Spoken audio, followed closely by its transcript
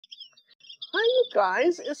Hi, you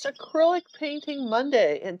guys. It's Acrylic Painting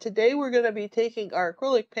Monday, and today we're going to be taking our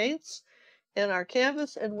acrylic paints and our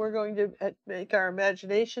canvas, and we're going to make our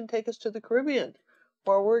imagination take us to the Caribbean,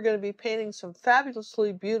 where we're going to be painting some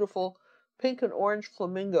fabulously beautiful pink and orange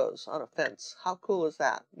flamingos on a fence. How cool is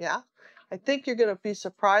that? Yeah? I think you're going to be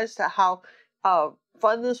surprised at how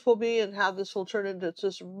fun this will be and how this will turn into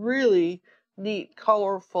this really neat,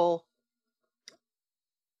 colorful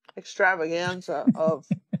extravaganza of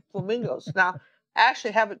flamingos. Now, I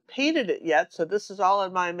actually haven't painted it yet, so this is all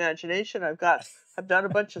in my imagination. I've done a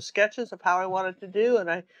bunch of sketches of how I want it to do,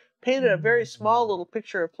 and I painted a very small little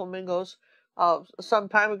picture of flamingos some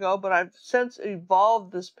time ago, but I've since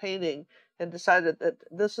evolved this painting and decided that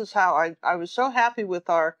this is how I was so happy with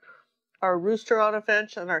our rooster on a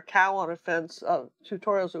fence and our cow on a fence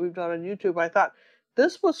tutorials that we've done on YouTube. I thought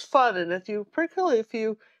this was fun, and particularly if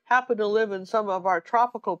you happen to live in some of our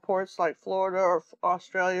tropical ports like Florida or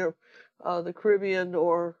Australia, the Caribbean,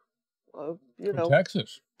 or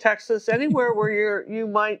Texas, anywhere where you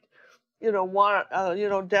might want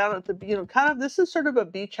down at the kind of, this is sort of a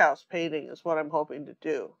beach house painting is what I'm hoping to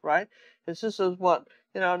do, right? This is what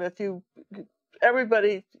and if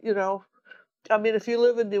everybody I mean, if you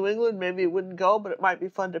live in New England, maybe it wouldn't go, but it might be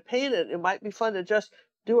fun to paint it. It might be fun to just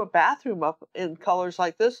do a bathroom up in colors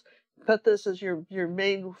like this. Put this as your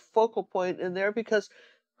main focal point in there, because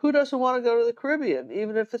who doesn't want to go to the Caribbean,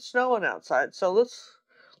 even if it's snowing outside? So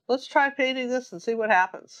let's try painting this and see what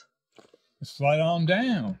happens. Slide on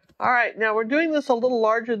down. All right, now we're doing this a little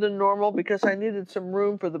larger than normal because I needed some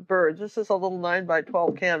room for the birds. This is a little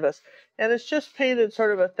 9x12 canvas, and it's just painted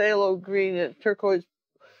sort of a phthalo green and turquoise,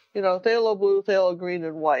 phthalo blue, phthalo green,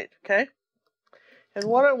 and white, okay? And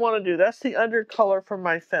what I want to do, that's the undercolor for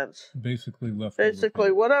my fence. Basically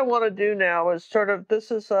what I want to do now is sort of,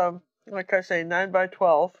 this is, like I say,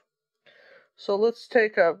 9x12. So let's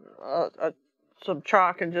take some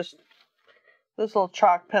chalk and just, this little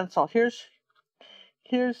chalk pencil. Here's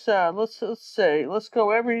let's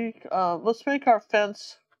make our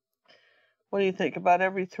fence, what do you think, about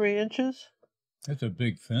every 3 inches? That's a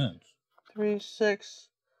big fence. 3, 6,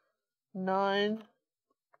 9,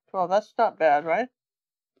 12. That's not bad, right?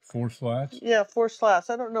 4 slats? Yeah, 4 slats.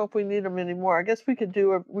 I don't know if we need them anymore. I guess we could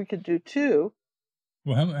do 2.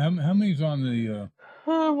 Well, how many's on the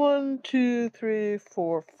 1, 2, 3,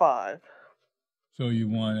 4, 5. So you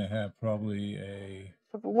want to have probably a...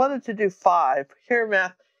 If we wanted to do 5.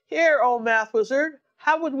 Here, old math wizard.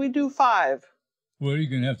 How would we do 5? Well, you're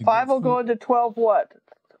going to have to 5 will go into 12 what?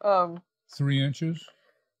 3 inches?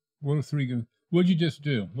 What are 3 going? What'd you just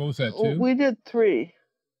do? What was that, 2? We did 3.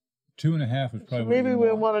 2.5 is probably so maybe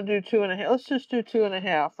we want to do 2.5. Let's just do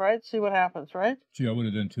 2.5, right? See what happens, right? Gee, I would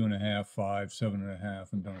have done 2.5, 5,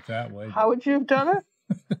 7.5, and done it that way. How would you have done it?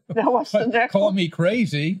 Now what's the next Call one? me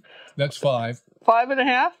crazy. That's 5.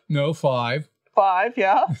 5.5? No, 5. 5,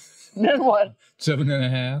 yeah. Then what?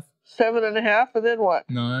 7.5. 7.5, and then what?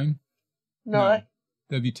 9. No.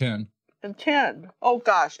 That'd be 10. And 10. Oh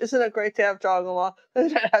gosh, isn't it great to have jogging along? I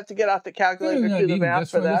have to get out the calculator to do the math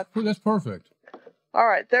for that. That's perfect. All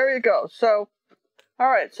right, there you go. So, all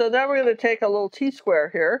right, so now we're going to take a little T-square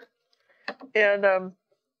here and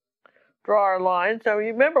draw our lines. Now,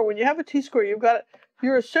 remember, when you have a T-square,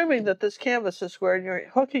 you're assuming that this canvas is square, and you're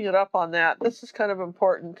hooking it up on that. This is kind of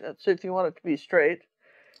important, so if you want it to be straight.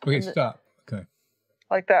 Okay, stop. Okay.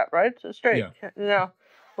 Like that, right? So straight. Yeah. Now,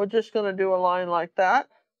 we're just going to do a line like that.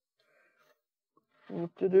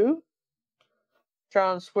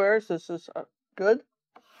 Drawn squares. This is good.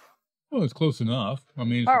 Well, it's close enough. I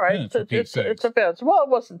mean, it's all a right. fence, It's a fence. Well, it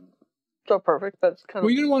wasn't so perfect, but it's kind of... Well,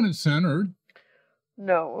 you didn't want it centered.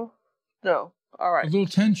 No. All right. A little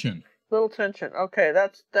tension. Okay,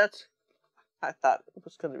 that's... I thought it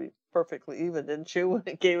was going to be perfectly even, didn't you, when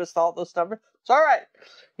it gave us all those numbers? It's all right.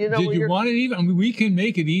 Did you want it even? I mean, we can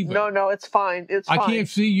make it even. No, it's fine. I can't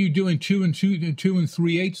see you doing 2 and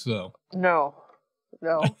 3/8, though. No.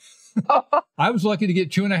 I was lucky to get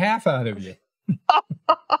 2.5 out of you.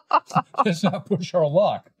 Let's not push our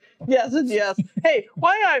luck. Yes. Hey,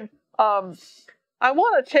 why I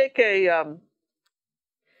want to take a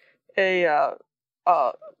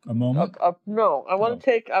moment? No, I want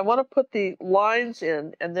to put the lines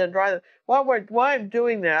in and then dry them. While I'm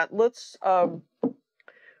doing that, let's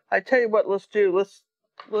I tell you what, let's do.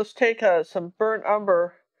 Let's take some burnt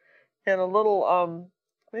umber and a little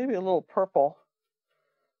maybe a little purple.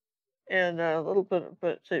 And a little bit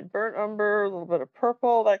of, say, burnt umber, a little bit of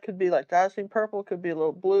purple. That could be like dazzling purple, could be a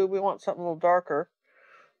little blue. We want something a little darker.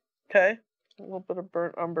 Okay, a little bit of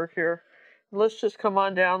burnt umber here. Let's just come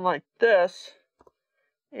on down like this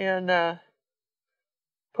and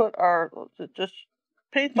put our, just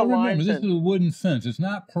paint the Now remember, lines this in. is a wooden fence. It's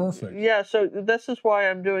not perfect. Yeah, so this is why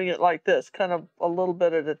I'm doing it like this, kind of a little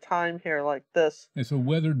bit at a time here, like this. It's a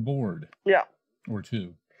weathered board. Yeah. Or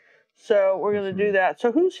two. So we're going to do that.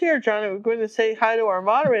 So who's here, John? We're going to say hi to our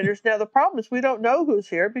moderators. Now, the problem is we don't know who's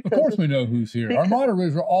here. Because of course we know who's here. Our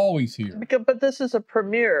moderators are always here. But this is a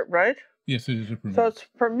premiere, right? Yes, it is a premiere. So it's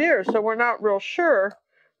premiere, so we're not real sure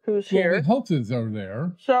who's here. Well, we hope that they're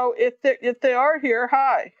there. So if they are here,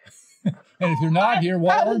 hi. And if you're not here,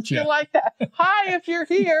 why aren't you? Like that. Hi, if you're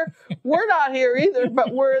here. We're not here either,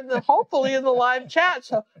 but we're hopefully in the live chat.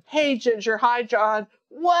 So, hey, Ginger. Hi, John.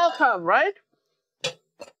 Welcome, right?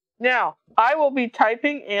 Now, I will be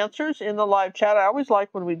typing answers in the live chat. I always like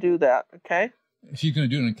when we do that, okay? She's going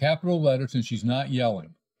to do it in capital letters and she's not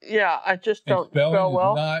yelling. Yeah, I just don't spell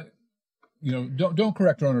well. Not, don't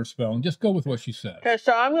correct her on her spelling. Just go with what she says. Okay,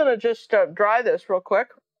 so I'm going to just dry this real quick.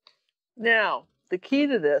 Now, the key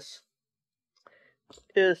to this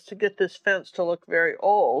is to get this fence to look very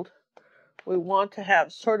old. We want to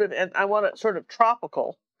have and I want it sort of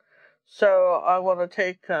tropical. So I want to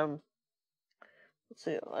take, let's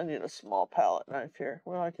see, I need a small palette knife here.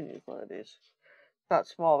 Well, I can use one of these. Not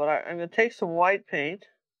small, but I'm going to take some white paint.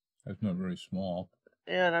 That's not very small.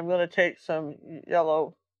 And I'm going to take some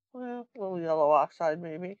yellow, well, a little yellow oxide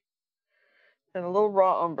maybe. And a little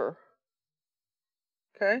raw umber.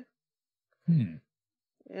 Okay?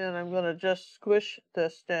 And I'm going to just squish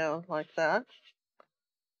this down like that.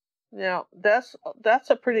 Now, that's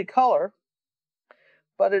a pretty color,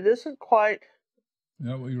 but it isn't quite.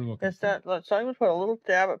 Not what you're looking for. So I'm going to put a little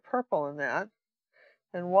dab of purple in that.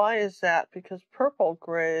 And why is that? Because purple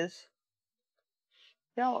grays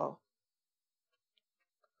yellow.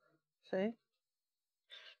 See?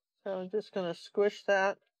 So I'm just going to squish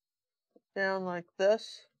that down like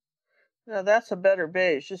this. Now that's a better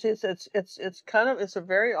beige. You see, it's a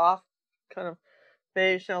very off kind of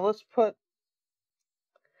beige. Now let's put.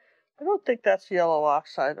 I don't think that's yellow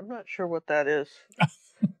oxide. I'm not sure what that is.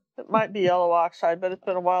 It might be yellow oxide, but it's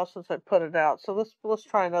been a while since I put it out. So let's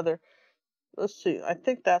try another. Let's see. I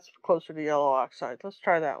think that's closer to yellow oxide. Let's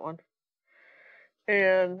try that one.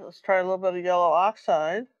 And let's try a little bit of yellow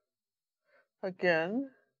oxide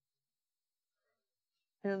again.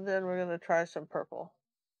 And then we're going to try some purple.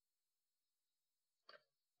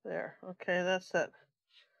 There. Okay, that's it.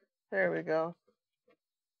 There we go.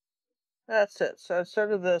 That's it. So it's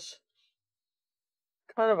sort of this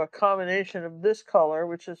kind of a combination of this color,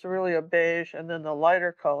 which is really a beige, and then the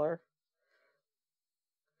lighter color.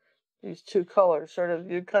 These two colors, sort of,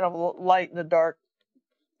 you kind of light and the dark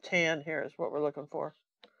tan here is what we're looking for.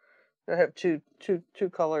 I have two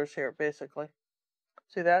colors here, basically.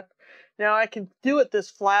 See that? Now I can do it this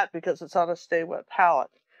flat because it's on a stay wet palette.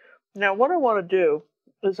 Now what I want to do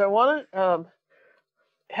is I want to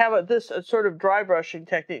have a sort of dry brushing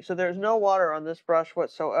technique. So there's no water on this brush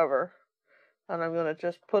whatsoever. And I'm going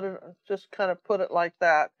to just kind of put it like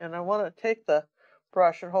that. And I want to take the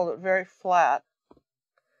brush and hold it very flat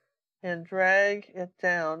and drag it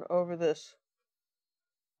down over this.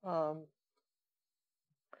 In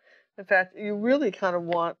fact, you really kind of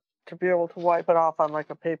want to be able to wipe it off on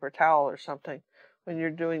like a paper towel or something when you're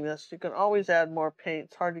doing this. You can always add more paint.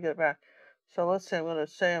 It's hard to get it back. So let's say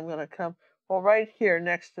I'm going to come, well, right here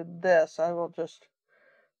next to this, I will just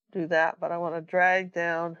do that. But I want to drag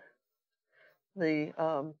down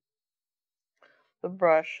the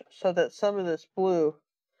brush so that some of this blue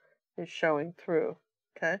is showing through.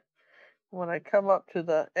 Okay. When I come up to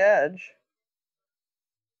the edge,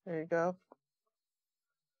 there you go.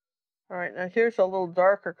 All right, now here's a little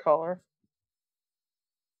darker color.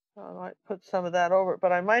 I might put some of that over it,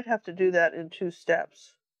 but I might have to do that in 2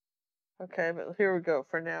 steps. Okay, but here we go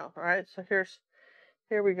for now. All right, so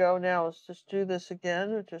here we go. Now let's just do this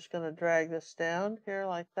again. We're just going to drag this down here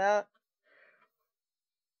like that.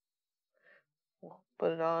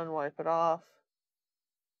 Put it on, wipe it off.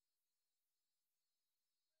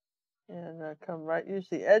 And use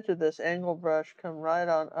the edge of this angle brush, come right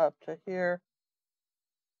on up to here.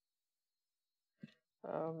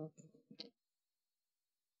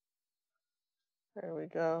 There we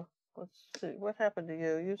go. Let's see. What happened to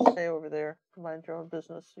you? You stay over there. Mind your own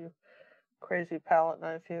business, you crazy palette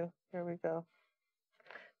knife, you. Here we go.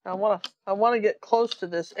 Now I want to get close to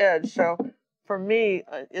this edge. So for me,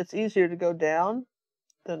 it's easier to go down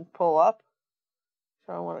than pull up.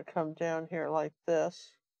 So I want to come down here like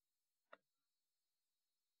this.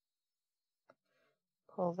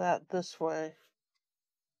 Pull that this way.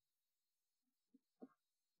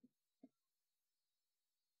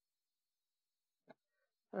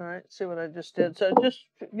 All right, see what I just did. So just,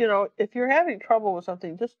 if you're having trouble with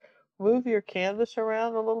something, just move your canvas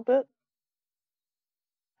around a little bit.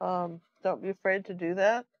 Don't be afraid to do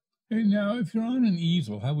that. And now, if you're on an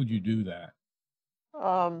easel, how would you do that?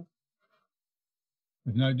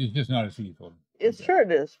 It's just not as easel. It's sure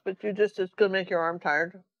it is, but it's going to make your arm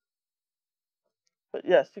tired. But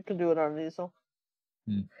yes, you can do it on an easel.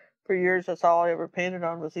 For years, that's all I ever painted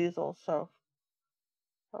on was easels. So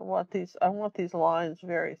I want these lines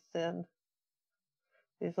very thin.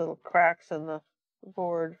 These little cracks in the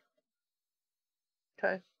board.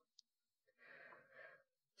 Okay.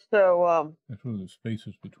 So that's where the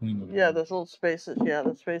spaces between the boards. Yeah, those little spaces. Yeah,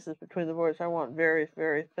 the spaces between the boards. I want very,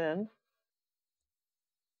 very thin.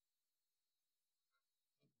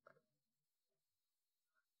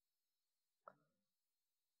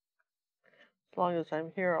 As long as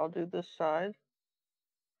I'm here, I'll do this side.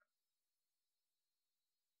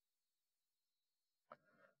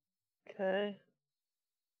 Okay.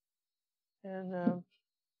 And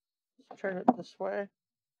let's turn it this way.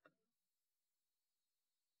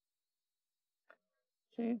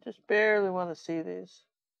 So you just barely want to see these.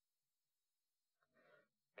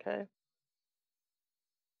 Okay.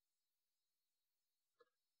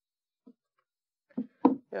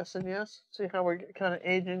 Yes and yes. See how we're kind of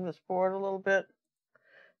aging this board a little bit?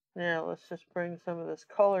 Now let's just bring some of this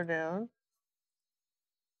color down.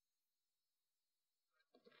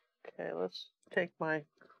 Okay, let's take my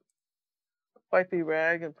wipey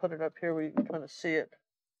rag and put it up here where you can kind of see it.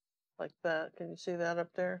 Like that. Can you see that up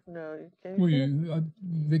there? No, can you see it?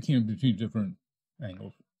 They came to two different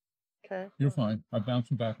angles. Okay. You're fine. I bounce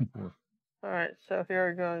them back and forth. All right, so here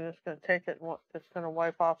we go. I'm just going to take it and just going to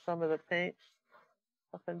wipe off some of the paint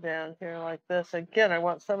up and down here like this. Again, I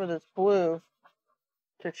want some of this blue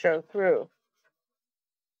to show through.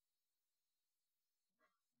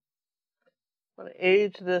 I'm going to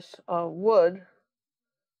age this wood.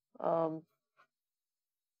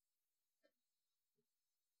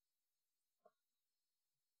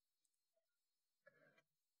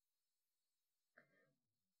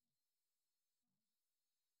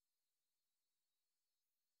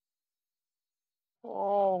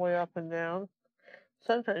 All the way up and down.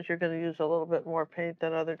 Sometimes you're going to use a little bit more paint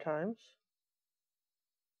than other times.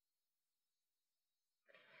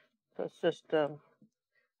 So it's just,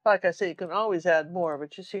 like I say, you can always add more,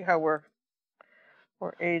 but you see how we're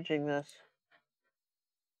aging this.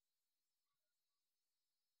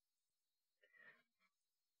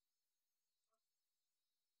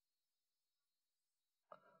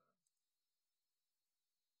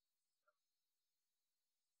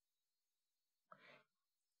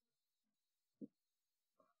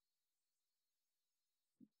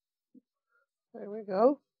 There we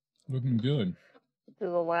go. Looking good. Do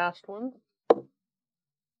the last one.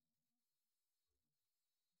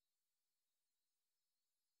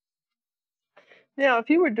 Now, if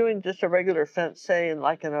you were doing just a regular fence, say in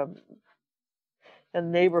a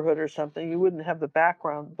neighborhood or something, you wouldn't have the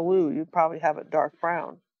background blue. You'd probably have it dark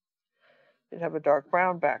brown. You'd have a dark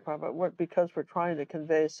brown background, but because we're trying to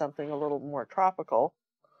convey something a little more tropical,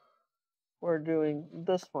 we're doing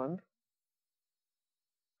this one.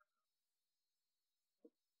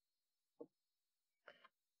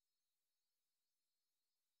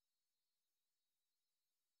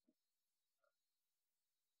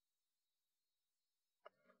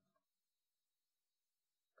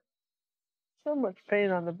 So much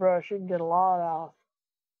paint on the brush, you can get a lot out.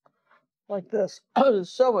 Like this.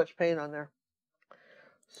 There's so much paint on there.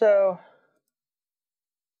 So,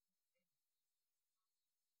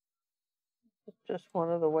 it's just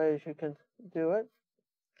one of the ways you can do it.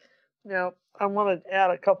 Now, I want to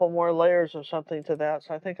add a couple more layers or something to that,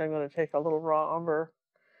 so I think I'm going to take a little raw umber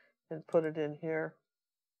and put it in here.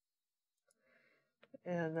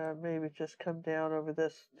 And maybe just come down over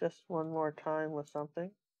this just one more time with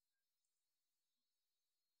something.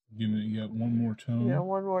 You got one more tone? Yeah,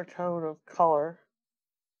 one more tone of color.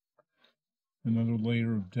 Another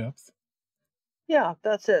layer of depth? Yeah,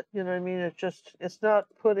 that's it. You know what I mean? It's not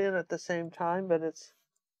put in at the same time, but I'm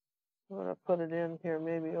going to put it in here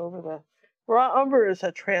maybe over the... Raw umber is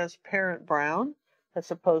a transparent brown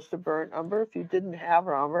as opposed to burnt umber. If you didn't have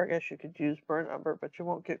raw umber, I guess you could use burnt umber, but you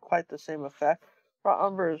won't get quite the same effect. Raw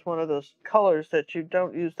umber is one of those colors that you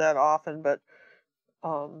don't use that often, but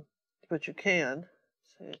you can.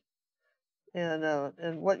 See?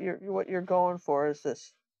 And what you're going for is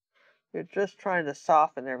this. You're just trying to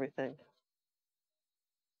soften everything.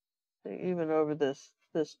 See, even over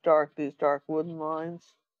these dark wooden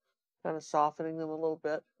lines, kind of softening them a little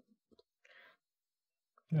bit.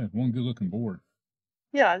 Yeah, it's one good looking board.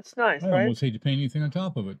 Yeah, it's nice, right? I almost hate to paint anything on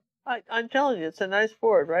top of it. I'm telling you, it's a nice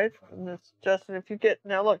board, right? And it's Justin, if you get,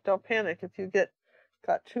 now look, don't panic. If you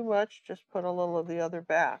got too much, just put a little of the other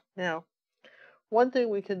back. Now, one thing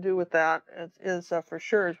we can do with that is for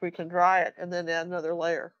sure is we can dry it and then add another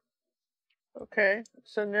layer. Okay,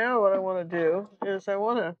 so now what I want to do is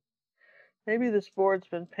maybe this board's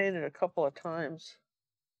been painted a couple of times.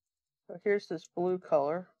 So here's this blue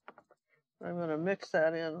color. I'm going to mix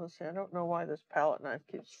that in. Let's see, I don't know why this palette knife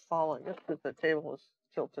keeps falling. Just because the table is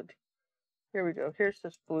tilted. Here we go. Here's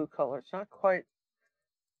this blue color. It's not quite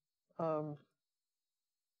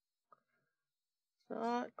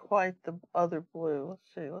the other blue.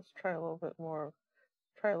 Let's see. Let's try a little bit more.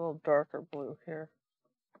 Try a little darker blue here.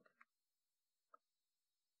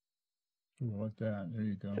 Ooh, like that. There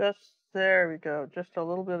you go. There we go. Just a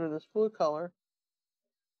little bit of this blue color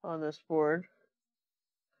on this board.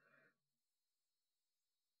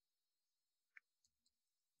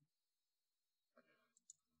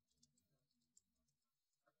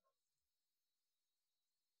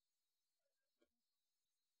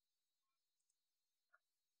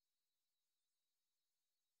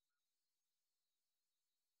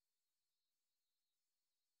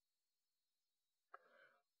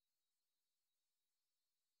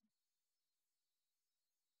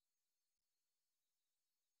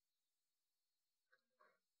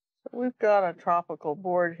 We've got a tropical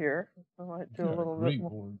board here. I might do a little bit more.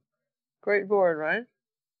 Board. Great board, right?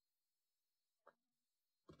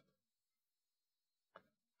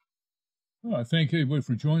 Well, I thank everybody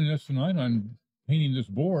for joining us tonight on painting this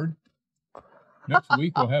board. Next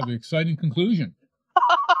week we'll have an exciting conclusion.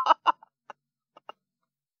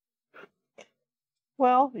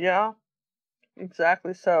 Well, yeah,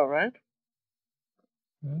 exactly so, right?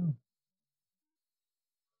 Yeah.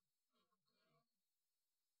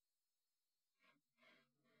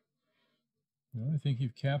 Well, I think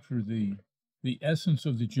you've captured the essence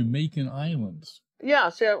of the Jamaican islands. Yeah,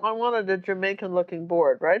 see, I wanted a Jamaican-looking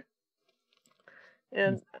board, right?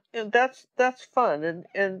 And that's fun.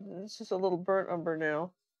 And this is a little burnt umber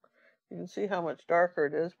now. You can see how much darker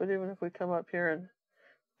it is. But even if we come up here and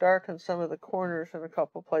darken some of the corners in a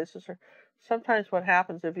couple places, or sometimes what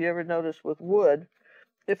happens, if you ever notice with wood,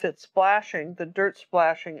 if it's splashing, the dirt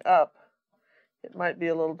splashing up, it might be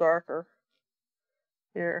a little darker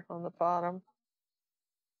here on the bottom.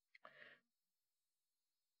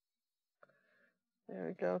 There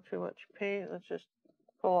we go, too much paint. Let's just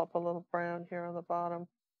pull up a little brown here on the bottom.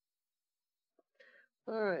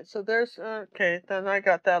 All right, so there's, okay, then I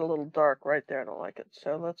got that a little dark right there. I don't like it.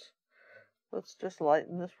 So let's just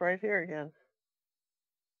lighten this right here again.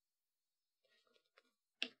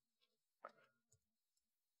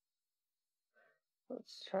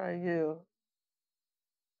 Let's try you.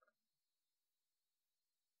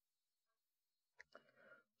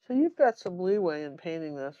 So you've got some leeway in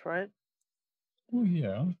painting this, right? Well,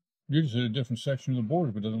 yeah. You're just at a different section of the board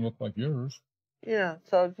if it doesn't look like yours. Yeah,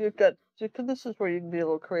 so this is where you can be a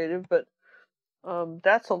little creative, but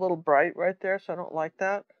that's a little bright right there, so I don't like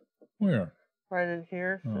that. Where? Right in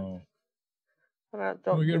here. Oh. Well,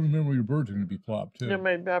 you got to remember where your birds are going to be plopped, too. Yeah,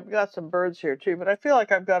 maybe I've got some birds here, too, but I feel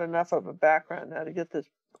like I've got enough of a background now to get this.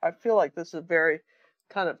 I feel like this is a very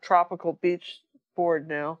kind of tropical beach board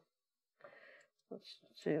now. Let's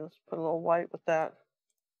see, let's put a little white with that.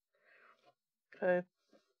 Okay.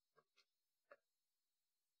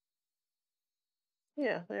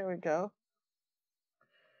 Yeah, there we go.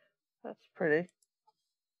 That's pretty.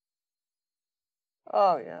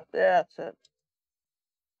 Oh, yeah, that's it.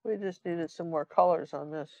 We just needed some more colors on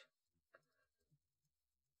this.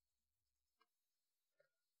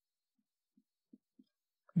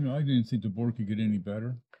 You know, I didn't think the board could get any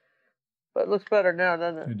better. But it looks better now,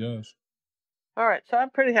 doesn't it? It does. All right, so I'm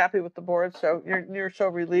pretty happy with the board. So you're so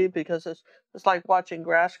relieved because it's like watching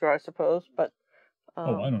grass grow, I suppose. But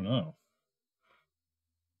oh, I don't know.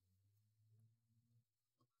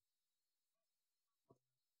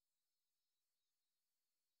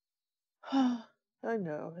 I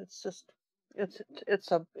know. It's just it's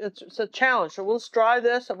a challenge. So let's try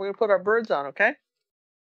this, and we're gonna put our birds on, okay?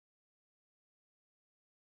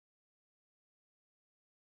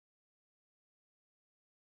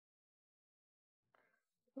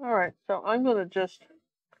 All right. So I'm gonna just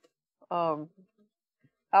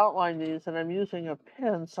outline these, and I'm using a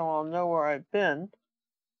pen so I'll know where I've been.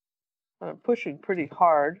 But I'm pushing pretty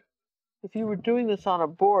hard. If you were doing this on a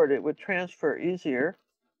board, it would transfer easier.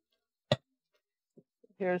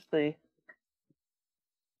 Here's the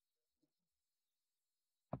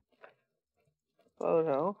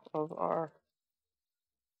photo of our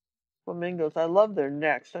flamingos. I love their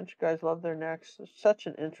necks. Don't you guys love their necks? It's such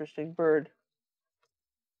an interesting bird.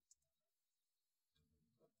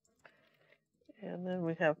 And then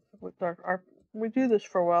we have with we do this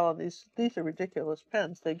for a while, and these are ridiculous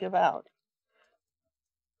pens they give out.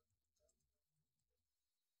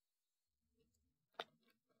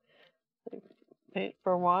 paint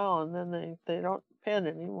for a while, and then they don't pen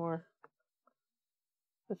anymore.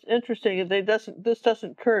 It's interesting. This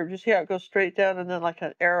doesn't curve. You see how it goes straight down and then like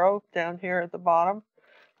an arrow down here at the bottom?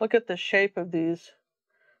 Look at the shape of these.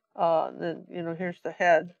 Then, here's the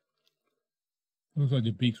head. Looks like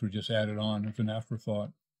the beaks were just added on. It's an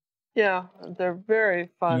afterthought. Yeah, they're very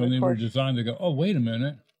fun. And of they course. were designed to go, oh, wait a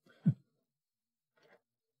minute.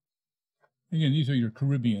 Again, these are your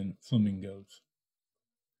Caribbean flamingos.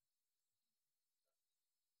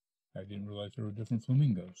 I didn't realize there were different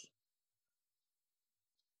flamingos.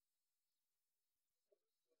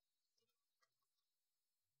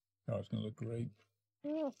 Oh, it's going to look great.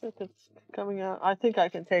 Yeah, I think it's coming out. I think I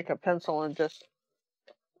can take a pencil and just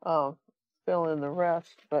fill in the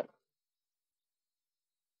rest, but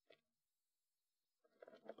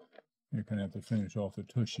You're going to have to finish off the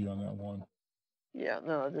tushy on that one. yeah,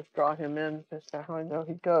 no, I'll just draw him in. That's how I know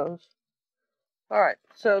he goes. All right,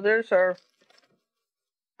 so there's our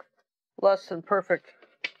less than perfect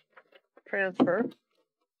transfer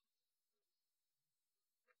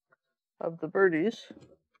of the birdies.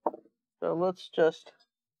 So let's just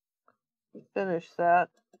finish that.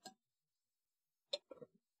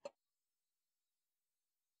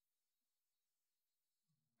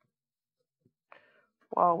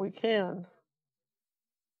 While we can.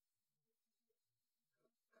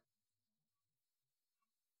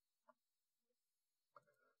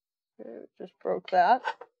 Okay, just broke that.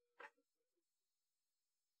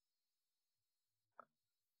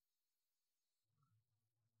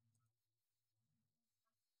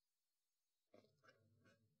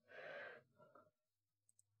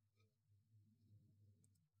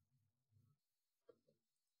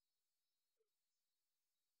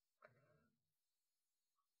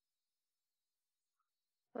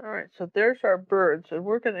 All right, so there's our birds, and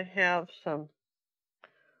we're going to have some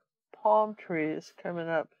palm trees coming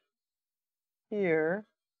up here.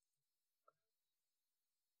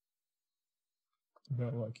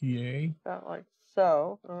 About like EA. About like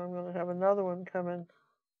so. And I'm going to have another one coming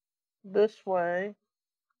this way,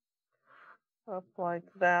 up like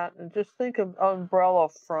that. And just think of umbrella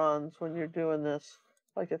fronds when you're doing this.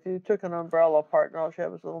 Like if you took an umbrella apart and all you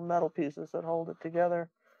have is little metal pieces that hold it together.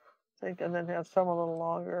 And then have some a little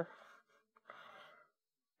longer.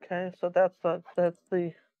 Okay, so those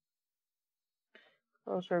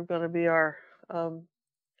are going to be our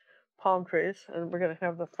palm trees, and we're going to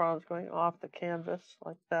have the fronds going off the canvas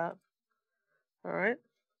like that. All right.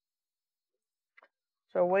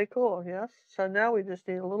 So way cool, yes. So now we just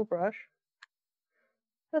need a little brush.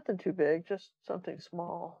 Nothing too big, just something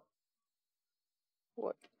small.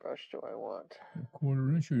 What brush do I want? A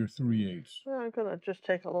 1/4 inch or your 3/8? Well, I'm going to just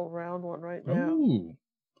take a little round one right now. Ooh,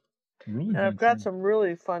 really? And I've got some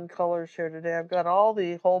really fun colors here today. I've got all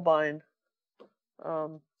the Holbein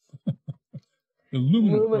the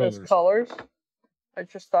luminous colors. I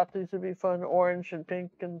just thought these would be fun, orange and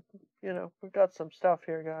pink, and we've got some stuff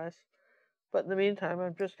here, guys. But in the meantime,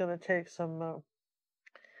 I'm just going to take some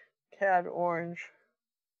cad orange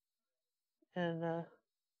and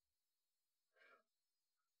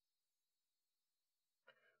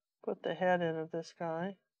put the head in of this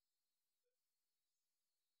guy.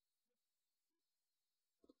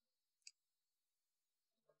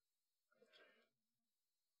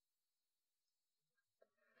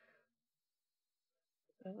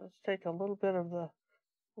 And let's take a little bit of the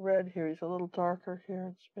red here. He's a little darker here.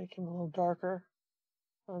 Let's make him a little darker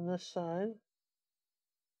on this side.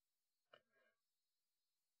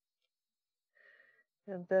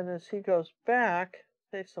 And then as he goes back,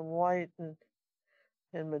 take some white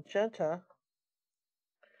and magenta.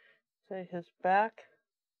 Say his back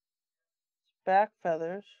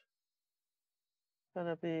feathers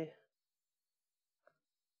gonna be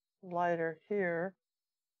lighter here,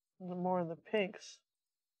 more in the pinks.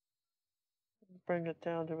 Bring it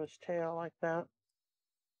down to his tail like that.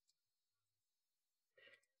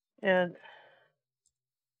 And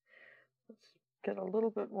let's get a little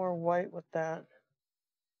bit more white with that.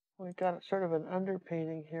 We've got sort of an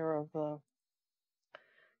underpainting here of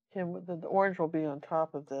him. The orange will be on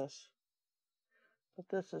top of this. But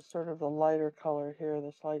this is sort of the lighter color here,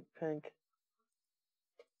 this light pink.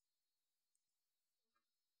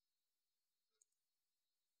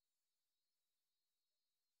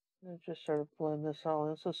 And just sort of blend this all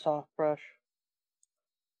in. It's a soft brush.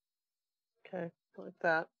 Okay, like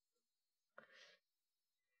that.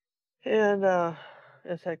 And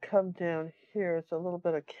as I come down here, it's a little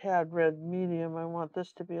bit of cad red medium. I want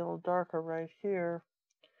this to be a little darker right here,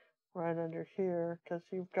 right under here, because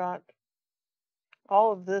you've got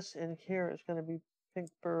all of this in here is going to be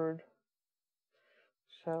pink bird.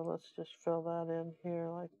 So let's just fill that in here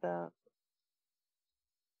like that.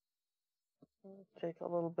 We'll take a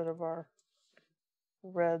little bit of our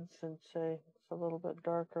reds and say it's a little bit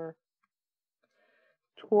darker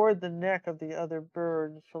toward the neck of the other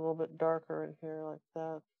bird. It's a little bit darker in here like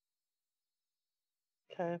that.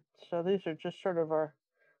 Okay, so these are just sort of our,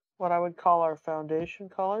 what I would call our foundation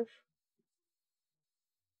colors.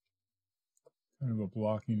 Kind of a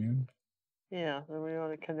blocking in. Yeah, then we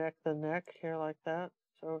want to connect the neck here like that.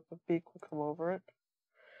 So the beak will come over it.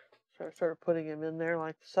 So I started putting him in there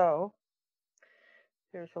like so.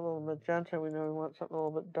 Here's a little magenta. We know we want something a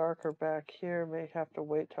little bit darker back here. May have to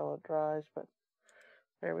wait till it dries, but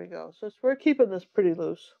there we go. So we're keeping this pretty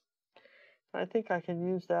loose. I think I can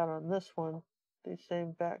use that on this one. These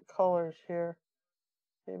same back colors here.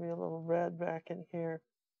 Maybe a little red back in here.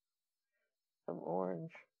 Some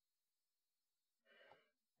orange.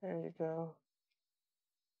 There you go.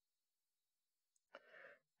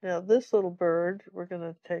 Now this little bird, we're going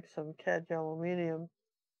to take some cad yellow medium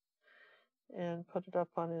and put it up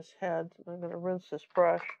on his head. I'm going to rinse this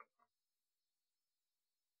brush.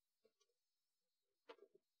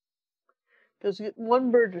 Because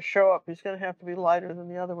one bird to show up, he's going to have to be lighter than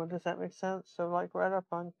the other one. Does that make sense? So like right up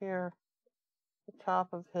on here, the top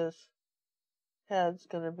of his head's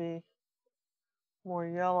going to be more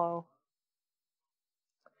yellow.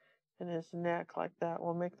 And his neck like that.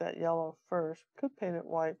 We'll make that yellow first. Could paint it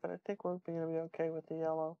white, but I think we're going to be okay with the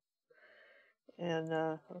yellow. And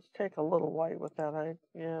let's take a little white with that.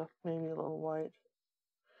 Yeah, maybe a little white.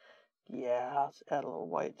 Yeah, let's add a little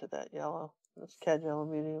white to that yellow. Let's cad yellow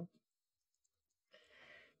medium.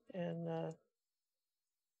 And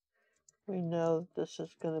we know this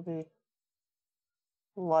is going to be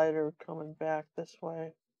lighter coming back this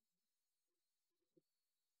way.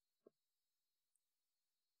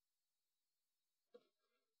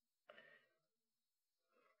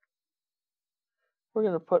 We're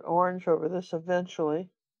going to put orange over this eventually.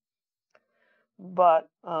 But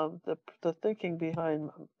the thinking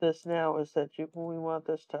behind this now is that we want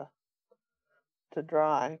this to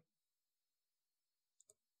dry.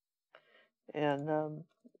 And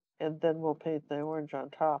then we'll paint the orange on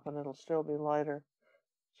top and it'll still be lighter.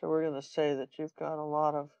 So we're going to say that you've got a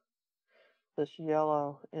lot of this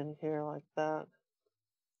yellow in here like that.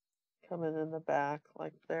 Coming in the back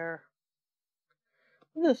like there.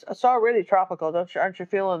 It's already tropical, aren't you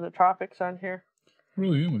feeling the tropics on here?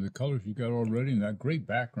 Really in with the colors you got already and that great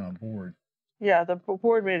background board. Yeah, the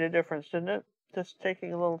board made a difference, didn't it? Just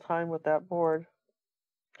taking a little time with that board.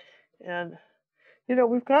 And, you know,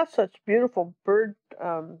 we've got such beautiful bird,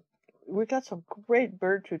 we've got some great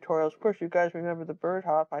bird tutorials. Of course, you guys remember the bird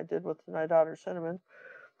hop I did with my daughter Cinnamon.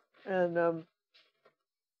 And,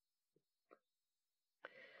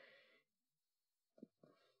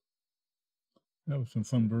 that was some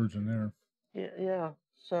fun birds in there. yeah.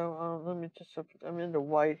 So let me just, I'm into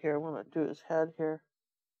white here. I want to do his head here.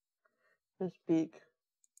 His beak.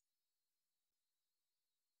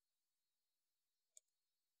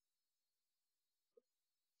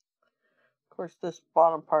 Of course, this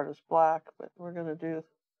bottom part is black, but we're going to do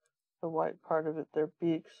the white part of it, their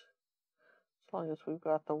beaks. As long as we've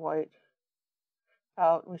got the white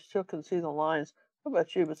out, we still can see the lines. How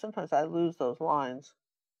about you? But sometimes I lose those lines.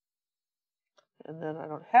 And then I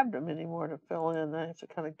don't have them anymore to fill in. I have to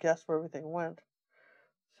kind of guess where everything went.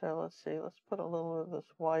 So let's see. Let's put a little of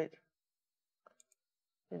this white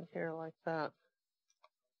in here like that.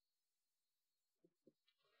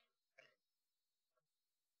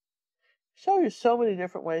 Show you so many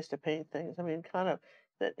different ways to paint things. I mean, kind of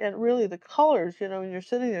that, and really the colors. You know, when you're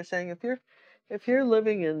sitting there saying, if you're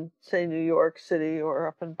living in, say, New York City or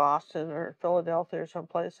up in Boston or Philadelphia or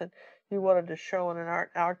someplace, and you wanted to show in an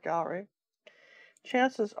art gallery,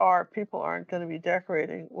 chances are people aren't going to be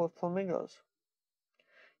decorating with flamingos,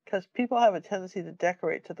 because people have a tendency to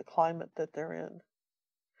decorate to the climate that they're in.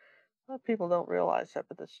 A lot of people don't realize that,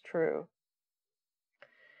 but it's true.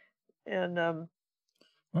 And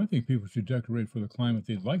I think people should decorate for the climate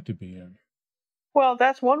they'd like to be in. well,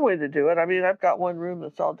 that's one way to do it. I mean, I've got one room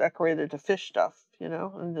that's all decorated to fish stuff, you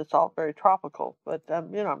know, and it's all very tropical. But,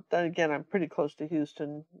 you know, then again, I'm pretty close to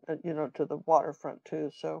Houston, you know, to the waterfront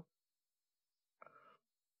too. So,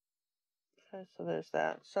 okay, so there's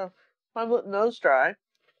that. So, I'm letting those dry.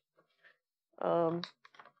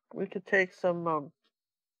 We could take some,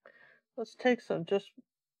 let's take some just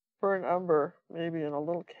burnt umber, maybe in a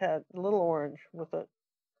little orange with it.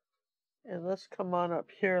 And let's come on up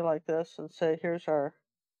here like this and say, here's our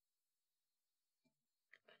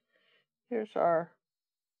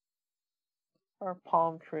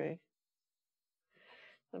palm tree.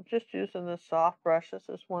 I'm just using this soft brush. This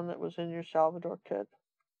is one that was in your Salvador kit.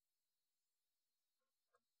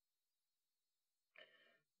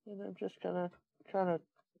 And I'm just gonna kind of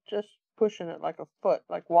just pushing it like a foot,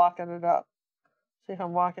 like walking it up. See how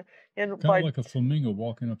I'm walking? And Kind of like a flamingo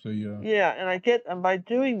walking up the. Yeah, and by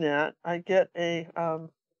doing that, I get a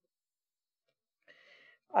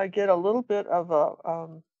little bit of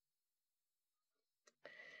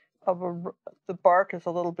the bark is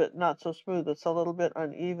a little bit not so smooth. It's a little bit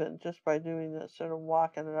uneven just by doing this, sort of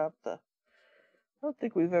walking it up the. I don't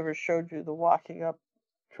think we've ever showed you the walking up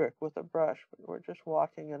trick with a brush, but we're just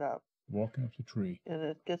walking it up. Walking up the tree. And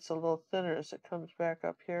it gets a little thinner as it comes back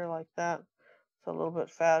up here like that. It's a little bit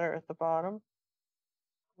fatter at the bottom.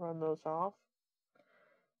 Run those off.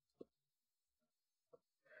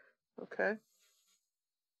 Okay.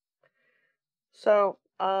 So,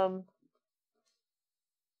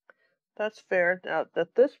 that's fair. Now,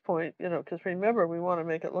 at this point, because remember, we want to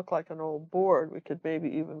make it look like an old board. We could maybe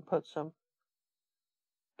even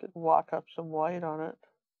could walk up some white on it.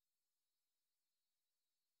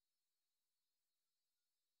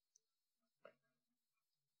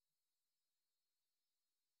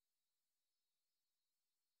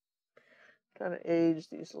 Kind of age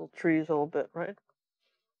these little trees a little bit, right?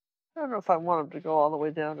 I don't know if I want them to go all the way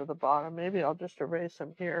down to the bottom. Maybe I'll just erase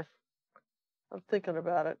them here. I'm thinking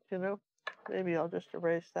about it, Maybe I'll just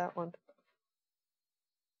erase that one.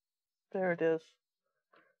 There it is.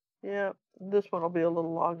 Yeah, this one will be a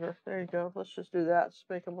little longer. There you go. Let's just do that. Let's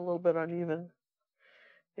make them a little bit uneven.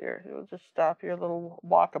 Here, we'll just stop your little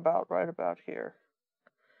walkabout right about here.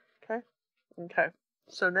 Okay? Okay.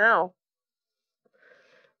 So now,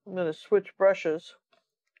 I'm going to switch brushes.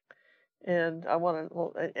 And I want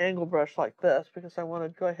an angle brush like this because I want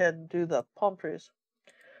to go ahead and do the palm trees.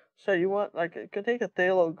 So you want, you could take a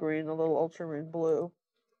phthalo green, a little ultramarine blue,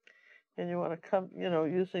 and you want to come,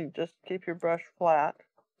 just keep your brush flat,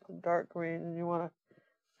 dark green, and you want to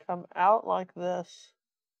come out like this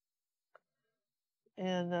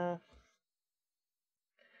and kind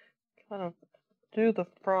of do the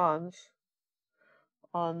fronds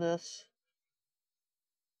on this.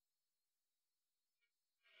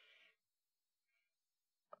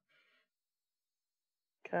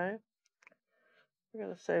 Okay. We're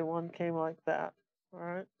going to say one came like that. All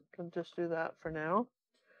right. Can just do that for now.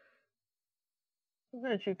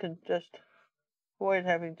 Sometimes you can just avoid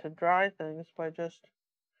having to dry things by just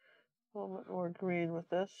a little bit more green with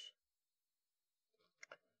this.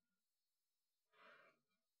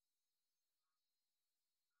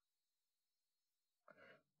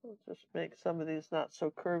 We'll just make some of these not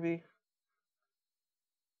so curvy.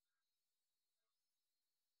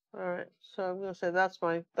 All right, so I'm going to say that's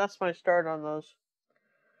my start on those.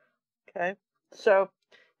 Okay, so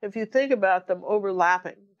if you think about them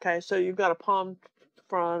overlapping, okay, so you've got a palm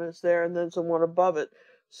frond is there, and then there's one above it,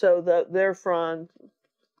 so their frond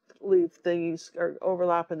leaf thingies are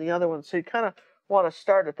overlapping the other one. So you kind of want to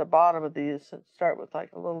start at the bottom of these and start with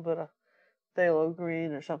like a little bit of phthalo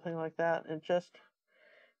green or something like that, and just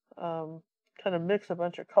kind of mix a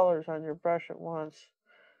bunch of colors on your brush at once.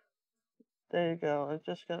 There you go. I'm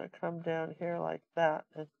just going to come down here like that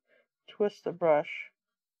and twist the brush.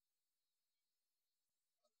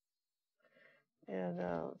 And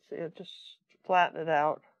let's see, I'll just flatten it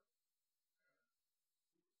out.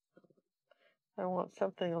 I want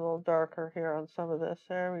something a little darker here on some of this.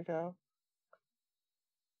 There we go.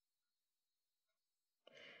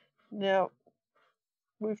 Now,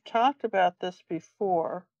 we've talked about this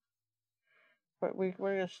before, but we're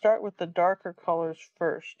going to start with the darker colors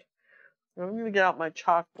first. I'm going to get out my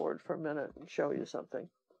chalkboard for a minute and show you something.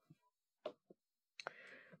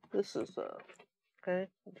 This is, okay,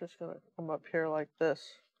 I'm just going to come up here like this.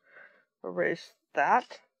 Erase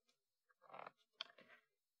that.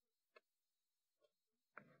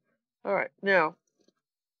 All right, now,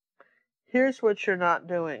 here's what you're not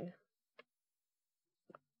doing.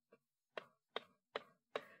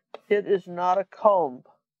 It is not a comb.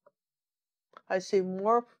 I see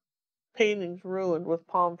more paintings ruined with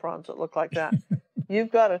palm fronds that look like that.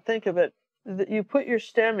 You've got to think of it. You put your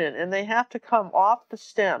stem in, and they have to come off the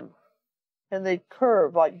stem, and they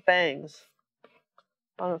curve like bangs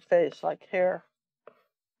on a face, like hair.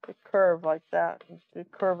 They curve like that. They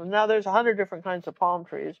curve. Now, there's 100 different kinds of palm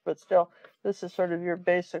trees, but still, this is sort of your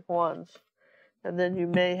basic ones. And then you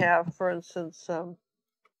may have, for instance,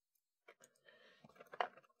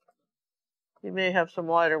 you may have some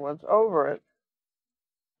lighter ones over it.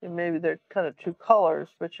 And maybe they're kind of two colors,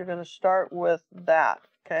 but you're going to start with that,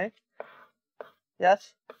 okay?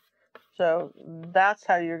 Yes? So that's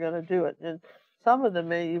how you're going to do it. And some of them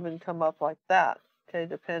may even come up like that, okay,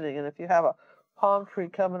 depending. And if you have a palm tree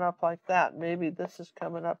coming up like that, maybe this is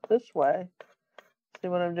coming up this way. See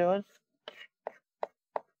what I'm doing?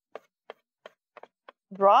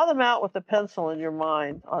 draw them out with a pencil in your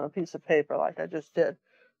mind on a piece of paper like I just did.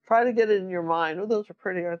 Try to get it in your mind. Oh, those are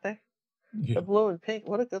pretty, aren't they? Yeah. The blue and pink.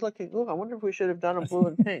 What a good looking. Oh, I wonder if we should have done a blue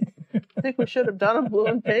and pink. I think we should have done a blue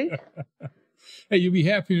and pink. Hey, you'll be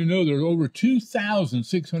happy to know there are over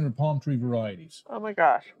 2,600 palm tree varieties. Oh my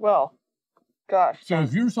gosh. Well, gosh. So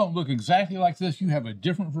if yours don't look exactly like this, you have a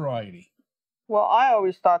different variety. Well, I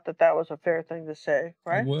always thought that that was a fair thing to say,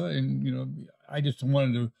 right? Well, and you know, I just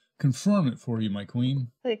wanted to confirm it for you, my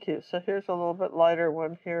queen. Thank you. So here's a little bit lighter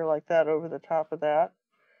one here like that over the top of that.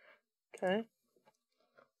 Okay.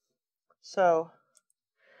 So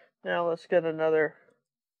now let's get another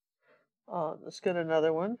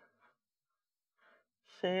one.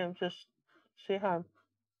 See how I'm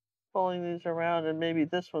pulling these around, and maybe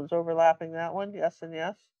this one's overlapping that one. Yes and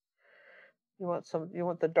yes. You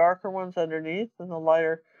want the darker ones underneath and the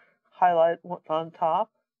lighter highlight on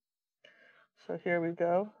top. So here we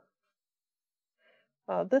go.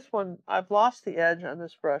 This one, I've lost the edge on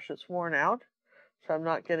this brush. It's worn out, so I'm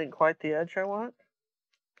not getting quite the edge I want.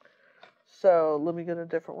 So let me get a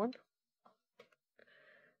different one.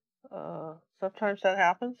 Sometimes that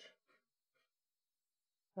happens.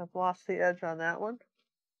 I've lost the edge on that one.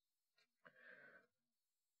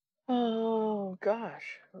 Oh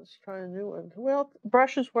gosh, let's try a new one. Well,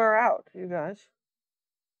 brushes wear out, you guys.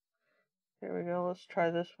 Here we go. Let's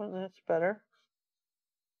try this one. That's better.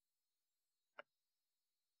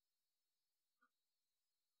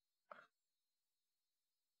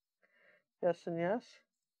 Yes and yes.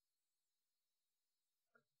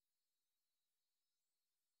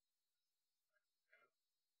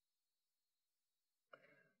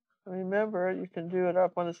 Remember, you can do it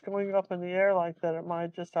up when it's going up in the air like that. It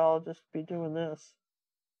might I'll just be doing this.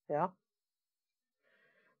 Yeah.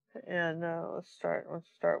 And let's start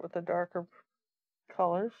with the darker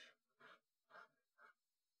colors.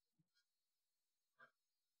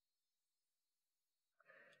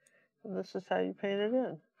 And this is how you paint it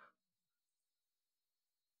in.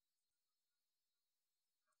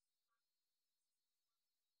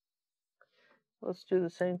 Let's do the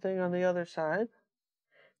same thing on the other side.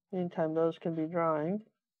 Meantime, those can be drying.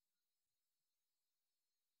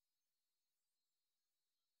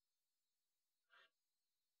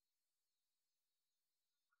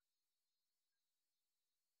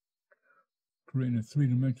 Creating a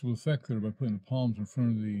three-dimensional effect there by putting the palms in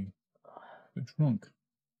front of the trunk.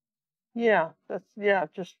 Yeah,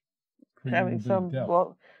 just Creating having some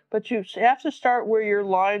depth. but you have to start where your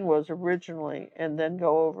line was originally and then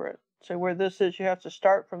go over it. So where this is, you have to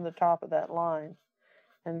start from the top of that line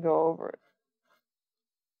and go over it.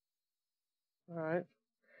 All right.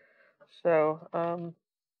 So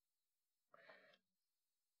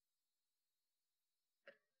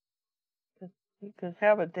you can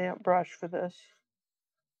have a damp brush for this.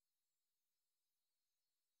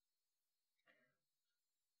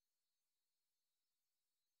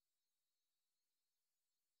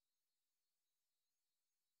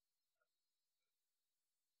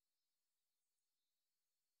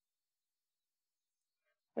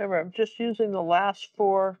 Remember, I'm just using the last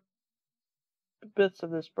 4 bits of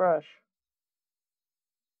this brush.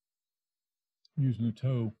 Using the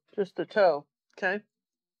toe. Just the toe, okay?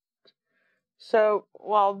 So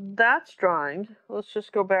while that's drying, let's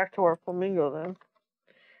just go back to our flamingo then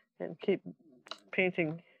and keep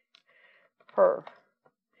painting her,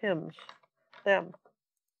 hims, them.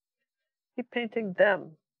 Keep painting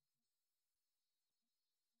them.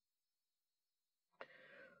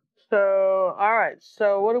 So, all right,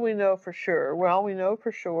 so what do we know for sure? Well, we know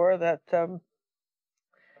for sure that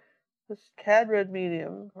this cad red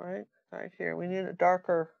medium, right here, we need a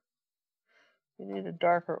darker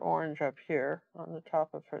orange up here on the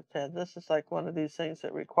top of her head. This is like one of these things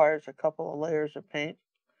that requires a couple of layers of paint.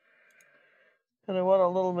 And I want a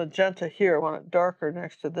little magenta here. I want it darker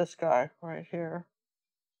next to this guy right here.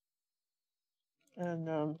 And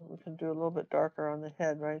we can do a little bit darker on the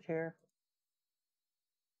head right here.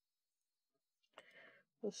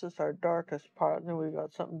 This is our darkest part. And then we've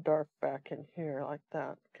got something dark back in here like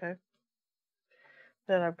that, okay?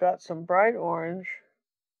 Then I've got some bright orange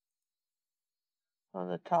on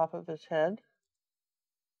the top of his head.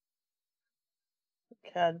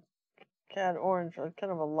 Cad orange,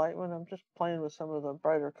 kind of a light one. I'm just playing with some of the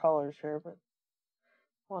brighter colors here, but I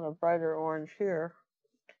want a brighter orange here.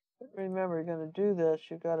 But remember, you're going to do this,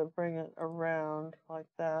 you've got to bring it around like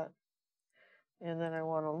that. And then I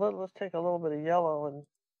want let's take a little bit of yellow and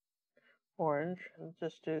orange and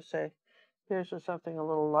just say, here's just something a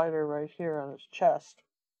little lighter right here on his chest.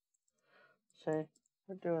 See,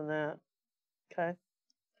 we're doing that, okay?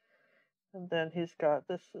 And then he's got,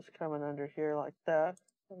 this is coming under here like that.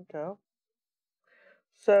 There we go.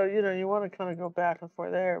 So, you know, you want to kind of go back and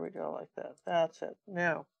forth. There we go, like that. That's it.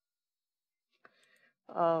 Now,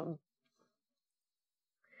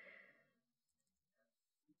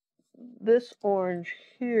 this orange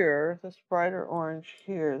here, this brighter orange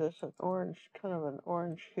here, there's an orange, kind of an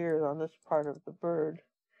orange here on this part of the bird.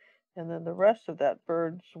 And then the rest of that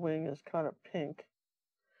bird's wing is kind of pink.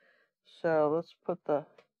 So let's put the,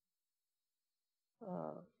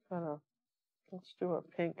 let's do a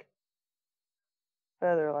pink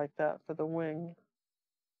feather like that for the wing.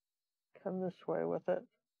 Come this way with it.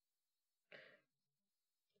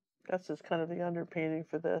 That's just kind of the underpainting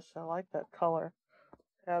for this. I like that color.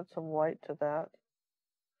 Add some white to that.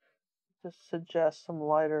 Just suggest some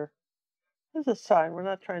lighter. This is a sign. We're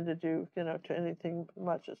not trying to do, you know, to anything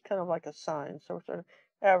much. It's kind of like a sign. So we're sort of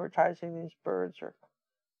advertising these birds or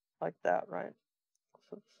like that, right?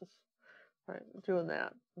 So this is, right, doing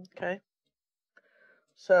that, okay?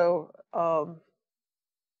 So I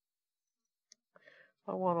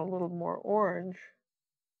want a little more orange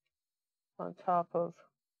on top of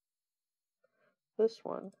this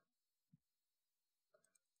one.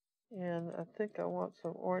 And I think I want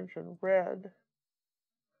some orange and red.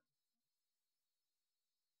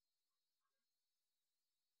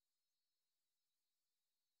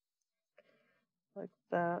 Like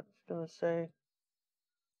that. It's going to say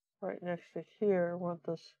right next to here, I want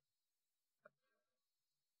this.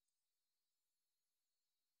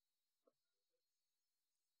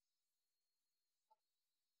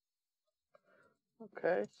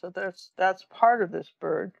 Okay, so that's part of this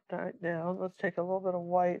bird right now. Let's take a little bit of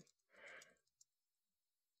white.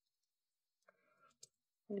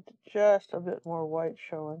 Need just a bit more white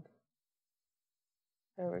showing.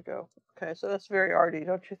 There we go. Okay, so that's very arty,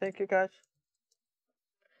 don't you think, you guys?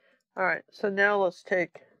 All right, so now let's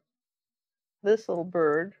take this little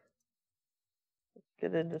bird. Let's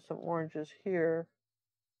get into some oranges here.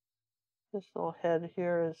 This little head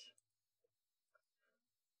here is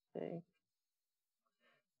a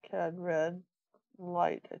cad red.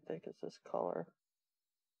 Light, I think, is this color.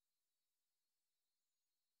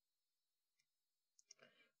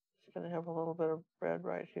 It's going to have a little bit of red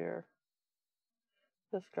right here.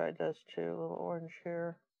 This guy does too, a little orange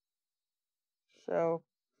here. So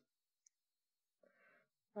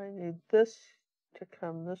I need this to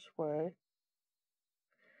come this way.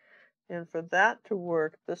 And for that to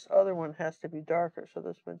work, this other one has to be darker. So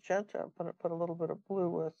this magenta, I'm going to put a little bit of blue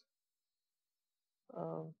with.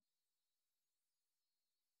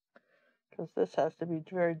 Because this has to be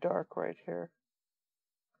very dark right here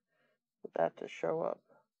for that to show up.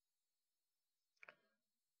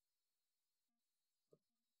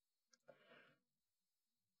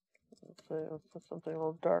 Let's put something a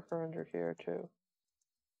little darker under here too.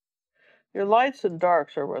 Your lights and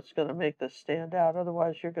darks are what's going to make this stand out.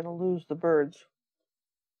 Otherwise, you're going to lose the birds.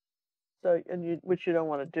 So, which you don't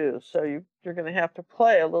want to do. So you're going to have to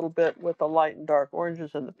play a little bit with the light and dark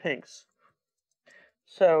oranges and the pinks.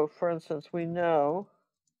 So, for instance, we know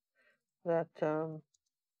that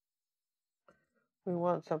we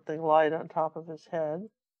want something light on top of his head.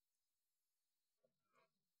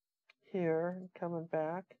 Here, coming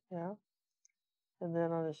back, yeah. And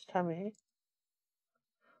then on his tummy,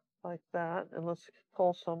 like that. And let's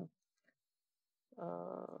pull some,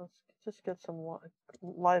 let's just get some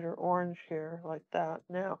lighter orange here, like that.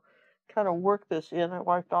 Now, kind of work this in. I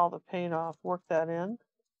wiped all the paint off. Work that in.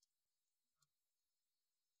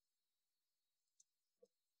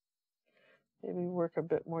 Maybe work a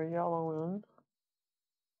bit more yellow in.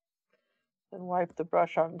 And wipe the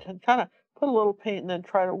brush off and kind of put a little paint and then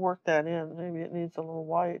try to work that in. Maybe it needs a little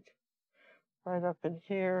white right up in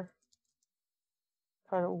here.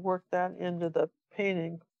 Try to work that into the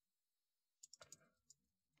painting.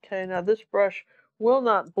 Okay, now this brush will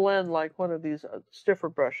not blend like one of these stiffer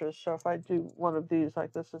brushes. So if I do one of these,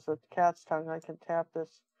 like this is a cat's tongue, I can tap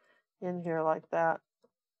this in here like that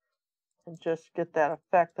and just get that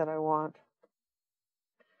effect that I want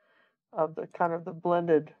of the kind of the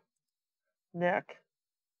blended neck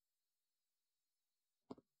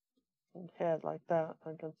and head like that. I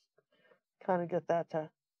can kind of get that to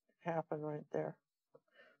happen right there.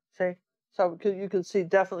 See? So you can see,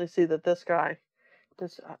 definitely see that this guy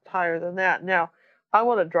is higher than that. Now, I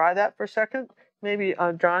want to dry that for a second. Maybe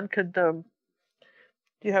John could, do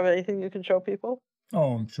you have anything you can show people?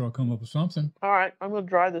 Oh, I'm sure I'll come up with something. All right, I'm going to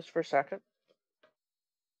dry this for a second.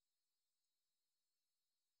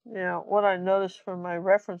 Now, what I noticed from my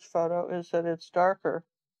reference photo is that it's darker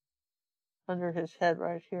under his head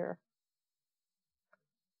right here.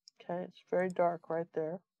 Okay, it's very dark right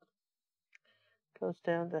there. Goes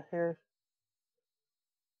down to here.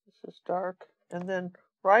 This is dark. And then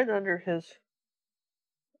right under his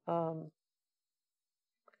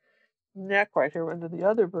neck right here under the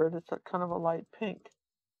other bird. It's a kind of a light pink.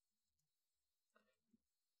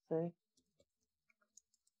 See?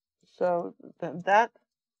 So that,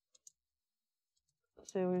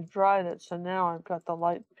 see, we've dried it, so now I've got the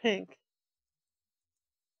light pink.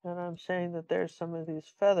 And I'm saying that there's some of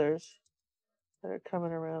these feathers that are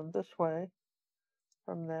coming around this way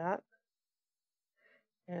from that.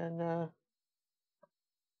 And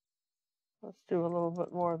let's do a little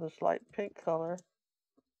bit more of this light pink color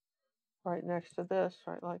right next to this,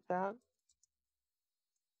 right like that.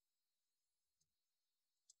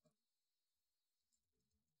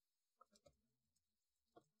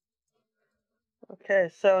 Okay,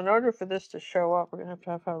 so in order for this to show up, we're going to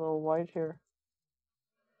have a little white here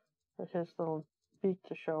for his little beak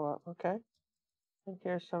to show up, okay? And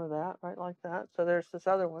here's some of that, right like that. So there's this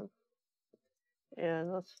other one.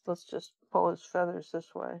 And let's just pull his feathers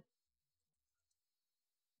this way.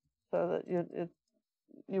 So that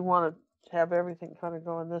you want to have everything kind of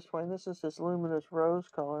going this way. And this is this luminous rose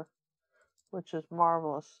color, which is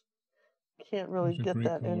marvelous. Can't really get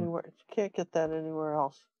that anywhere. You can't get that anywhere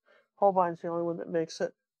else. Holbein's the only one that makes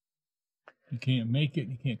it. You can't make it.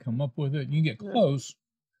 You can't come up with it. You can get close,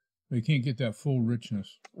 but you can't get that full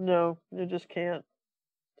richness. No, you just can't.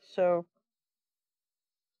 So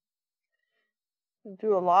you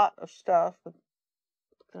do a lot of stuff.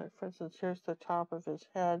 For instance, here's the top of his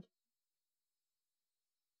head.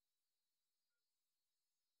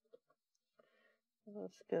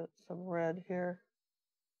 Let's get some red here.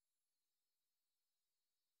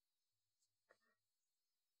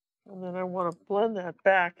 And then I want to blend that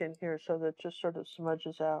back in here so that it just sort of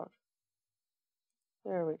smudges out.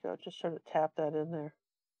 There we go. Just sort of tap that in there.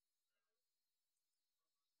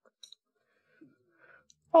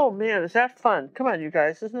 Oh man, is that fun? Come on, you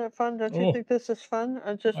guys. Isn't that fun? Don't you think this is fun?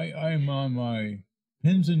 I'm on my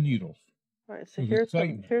pins and needles. All right, so here's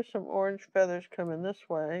some orange feathers coming this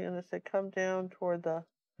way, and as they come down toward the...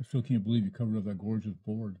 I still can't believe you covered up that gorgeous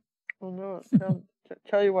board. Oh no,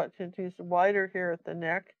 tell you what, he's wider here at the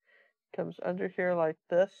neck. Comes under here like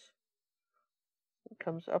this. It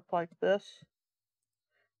comes up like this.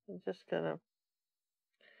 I'm just gonna...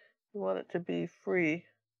 You want it to be free.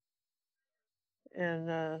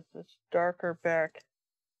 And it's darker back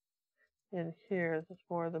in here. There's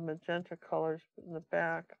more of the magenta colors in the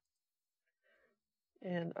back.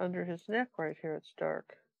 And under his neck right here, it's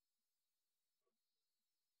dark.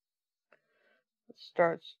 It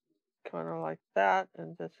starts kind of like that,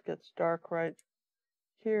 and this gets dark right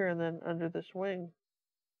here, and then under this wing.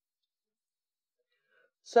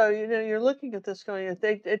 So, you know, you're looking at this going,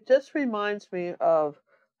 it just reminds me of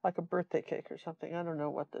like a birthday cake or something. I don't know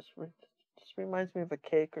what this reminds me of a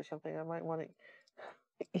cake or something I might want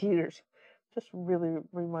to eat. Or just really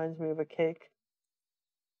reminds me of a cake.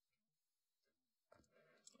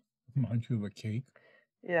 Reminds you of a cake?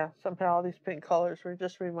 Yeah, somehow all these pink colors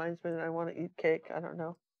just reminds me that I want to eat cake. I don't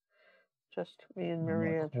know. Just me and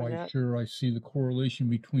Marie Antoinette. I'm not quite sure I see the correlation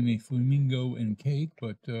between a flamingo and cake,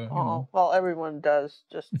 but, you know. Well, everyone does.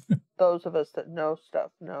 Just those of us that know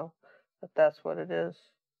stuff know that that's what it is.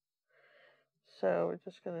 So we're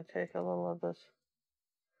just going to take a little of this.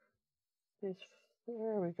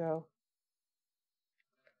 There we go.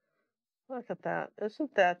 Look at that.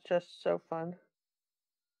 Isn't that just so fun?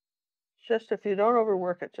 Just if you don't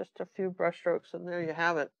overwork it, just a few brush strokes, and there you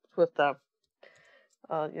have it with the,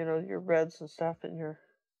 you know, your reds and stuff, and your,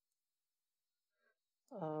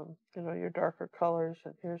 you know, your darker colors.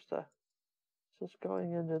 And here's just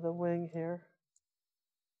going into the wing here.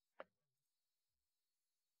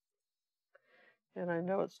 And I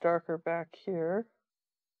know it's darker back here.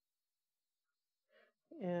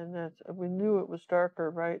 And we knew it was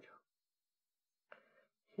darker right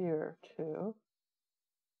here too.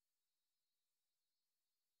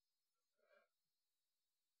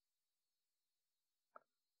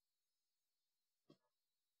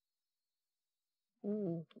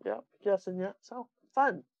 Yep, yes and yes. So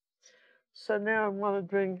fun. So now I want to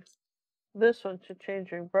bring this one to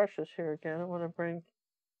changing brushes here again. I want to bring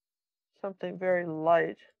something very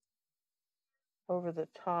light over the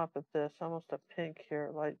top of this, almost a pink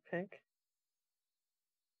here, light pink.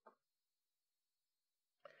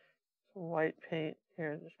 Some white paint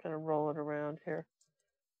here, just kind of roll it around here.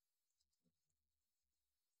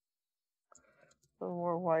 A little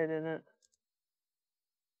more white in it.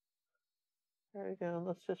 There we go.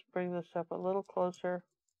 Let's just bring this up a little closer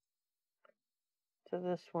to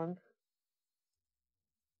this one.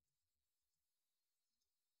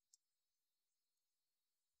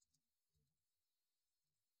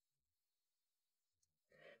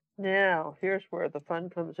 Now, here's where the fun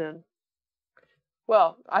comes in.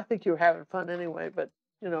 Well, I think you're having fun anyway, but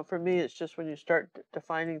for me, it's just when you start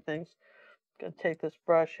defining things. I'm gonna take this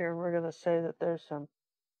brush here, and we're gonna say that there's some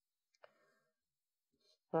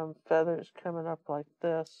feathers coming up like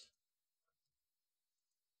this.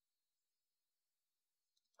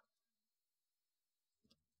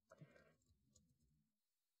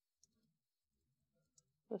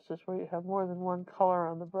 This is where you have more than one color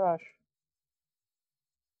on the brush.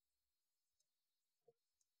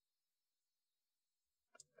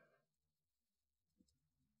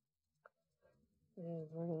 And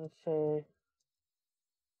we're going to say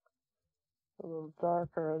a little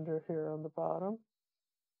darker under here on the bottom.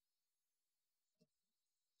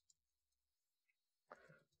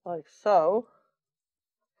 Like so.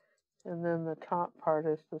 And then the top part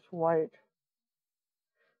is this white.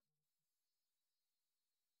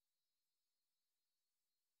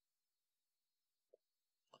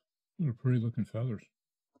 They're pretty looking feathers.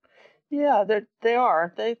 Yeah, they are,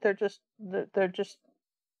 aren't they? They're just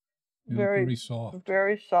very soft.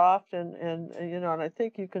 Very soft, and and I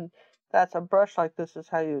think you can. That's a brush like this is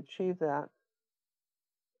how you achieve that.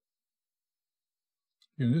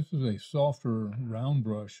 Yeah, this is a softer round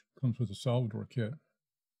brush. Comes with a Salvador kit.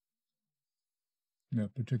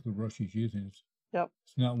 That particular brush he's using is. Yep.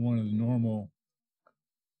 It's not one of the normal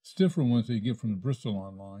stiffer ones that you get from the Bristol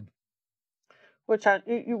online. Which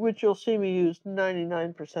you'll see me use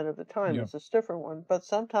 99% of the time. Yep. It's a stiffer one, but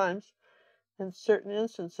sometimes, in certain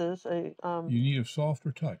instances, you need a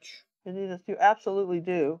softer touch. You absolutely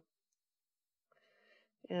do.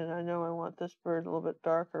 And I know I want this bird a little bit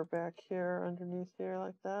darker back here, underneath here,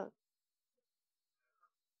 like that.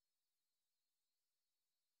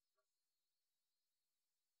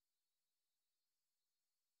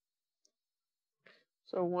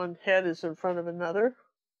 So one head is in front of another.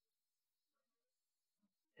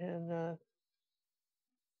 And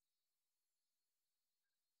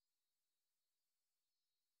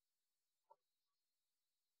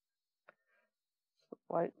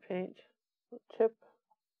white paint, the tip.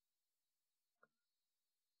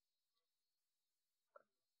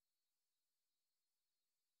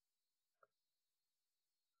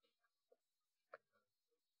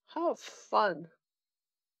 How fun.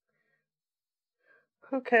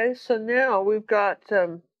 Okay, so now we've got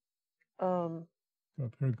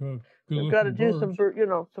we've got to do some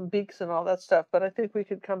some beaks and all that stuff, but I think we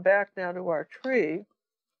could come back now to our tree.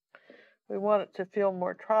 We want it to feel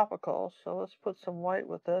more tropical, so let's put some white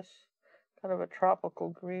with this, kind of a tropical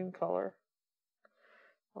green color.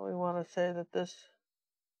 We want to say that this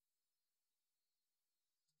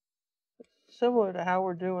is similar to how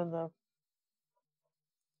we're doing the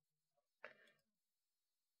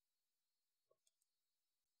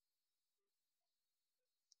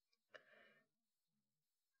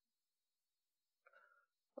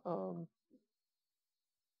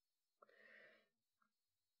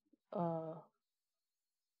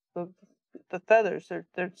the the feathers.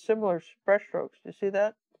 They're similar brush strokes. Do you see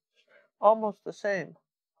that? Almost the same.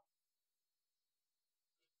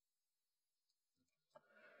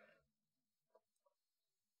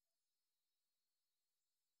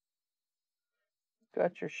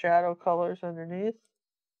 Got your shadow colors underneath.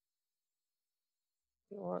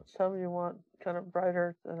 Some you want kind of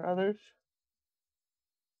brighter than others.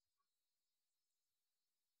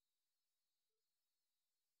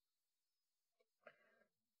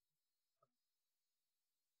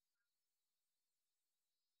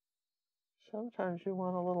 Sometimes you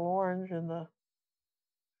want a little orange in the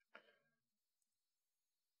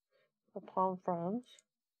palm fronds.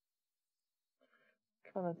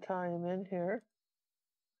 Kind of tie them in here.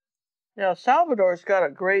 Now, Salvador's got a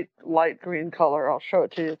great light green color. I'll show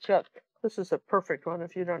it to you. This is a perfect one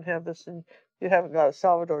if you don't have this and you haven't got a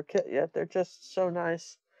Salvador kit yet. They're just so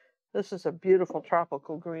nice. This is a beautiful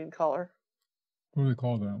tropical green color. What do they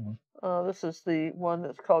call that one? This is the one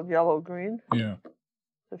that's called yellow green. Yeah.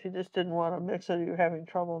 So if you just didn't want to mix it, you're having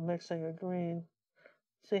trouble mixing a green.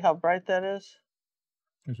 See how bright that is?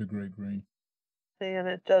 It's a great green. See,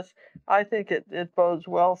 and I think it bodes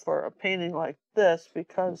well for a painting like this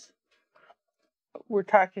because we're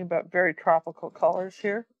talking about very tropical colors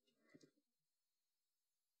here.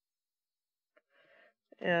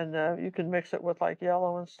 And you can mix it with like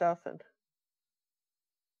yellow and stuff and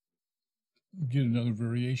get another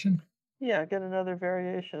variation. Yeah, get another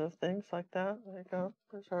variation of things like that. There you go.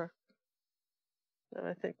 There's our. And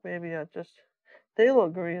I think maybe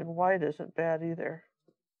phthalo green and white isn't bad either.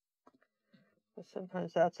 But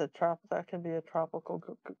sometimes that can be a tropical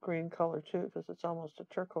green color too because it's almost a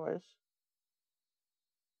turquoise.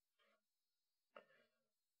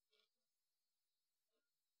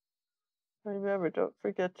 Remember, don't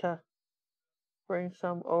forget to bring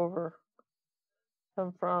some over,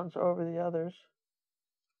 some fronds over the others.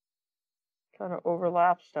 Kind of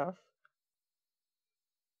overlap stuff.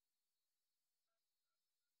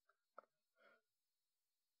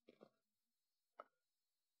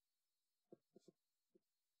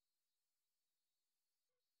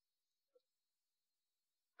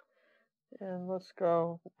 And let's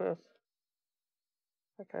go with,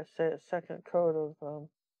 like I say, a second coat of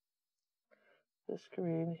this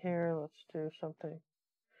green here. Let's do something.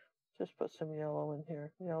 Just put some yellow in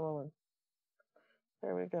here. Yellow, and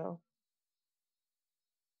there we go.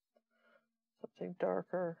 Something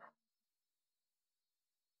darker.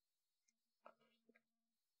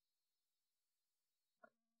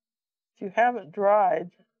 If you haven't dried,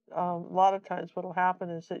 a lot of times what will happen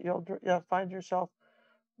is that you'll find yourself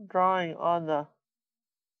drawing on the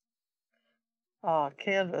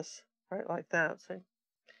canvas, right, like that, see?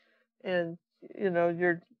 And, you know,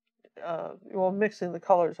 you're, well, mixing the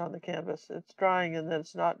colors on the canvas. It's drying and then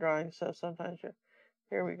it's not drying, so sometimes you're,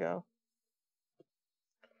 here we go.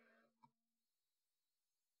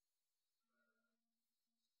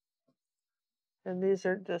 And these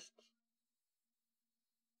are just,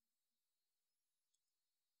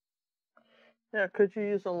 yeah, could you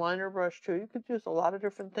use a liner brush too? You could use a lot of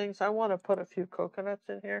different things. I want to put a few coconuts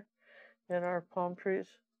in here, in our palm trees.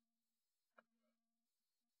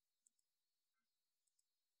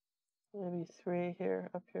 Maybe 3 here,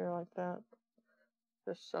 up here like that.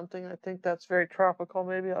 Just something, I think that's very tropical.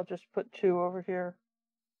 Maybe I'll just put 2 over here.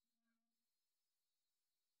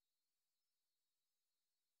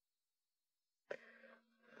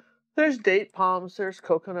 There's date palms, there's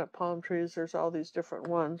coconut palm trees, there's all these different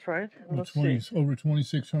ones, right? Well, over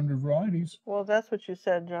 2,600 varieties. Well, that's what you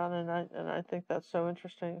said, John, and I think that's so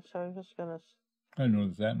interesting. So I'm just gonna I know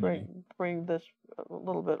that many. Bring this a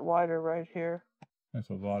little bit wider right here. That's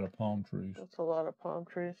a lot of palm trees. That's a lot of palm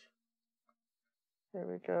trees. There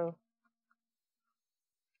we go.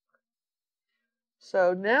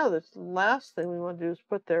 So now the last thing we want to do is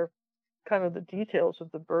put their kind of the details of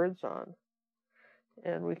the birds on.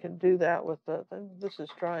 And we can do that with this is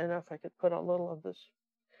dry enough. I could put a little of this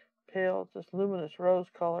pale, this luminous rose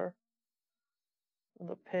color.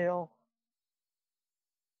 The pale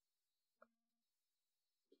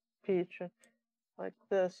peach, like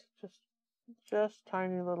this, just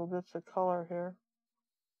tiny little bits of color here.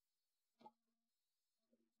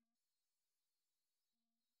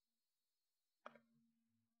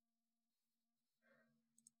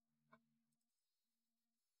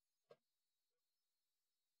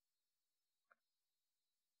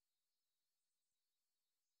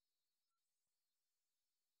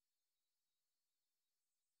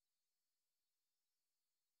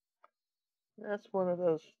 That's one of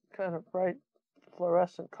those kind of bright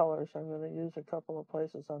fluorescent colors. I'm going to use a couple of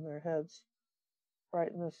places on their heads.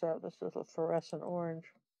 Brighten this up. This is a fluorescent orange.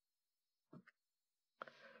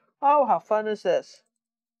 Oh, how fun is this?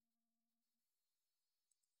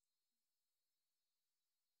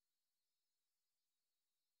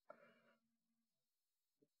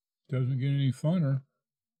 Doesn't get any funner.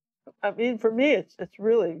 I mean, for me, it's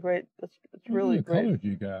really great. It's really the great. Colors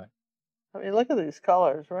you got. I mean, look at these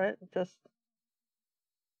colors, right?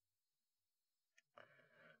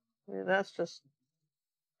 I mean, that's just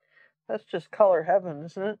color heaven,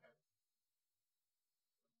 isn't it?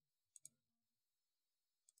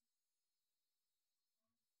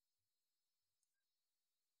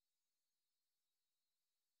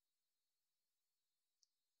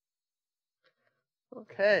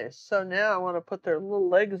 Okay, so now I want to put their little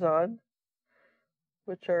legs on,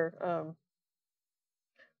 which are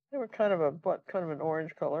they were kind of an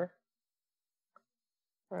orange color.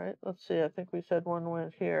 Right, let's see, I think we said one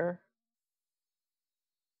went here.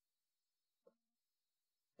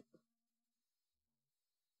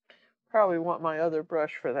 Probably want my other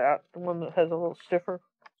brush for that, the one that has a little stiffer.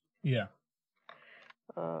 Yeah.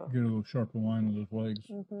 Get a little sharper line on those legs.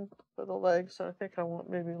 For the legs, I think I want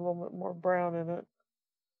maybe a little bit more brown in it.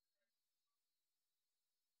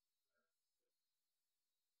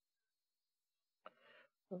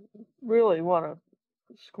 Really want to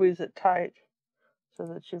squeeze it tight so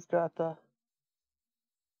that you've got the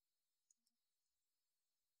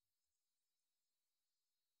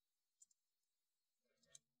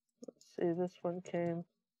let's see, this one came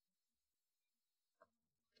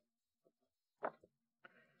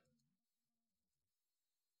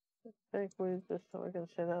I think we're going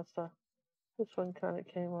to say this one kind of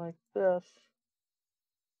came like this.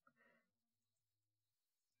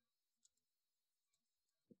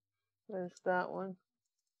 There's that one.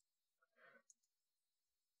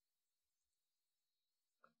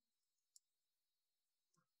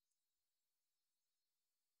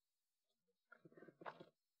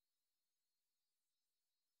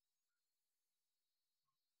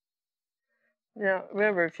 Yeah,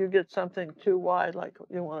 remember, if you get something too wide, like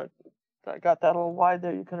you want to, I got that a little wide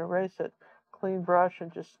there, you can erase it. Clean brush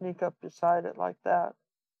and just sneak up beside it like that.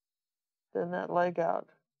 Then that leg out.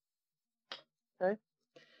 Okay?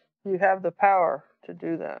 You have the power to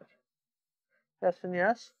do that. Yes and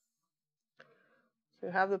yes? So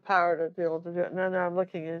you have the power to be able to do it. Now I'm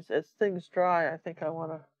looking, as things dry, I think I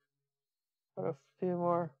want to put a few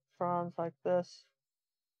more fronds like this.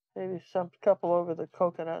 Maybe some couple over the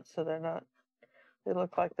coconut so they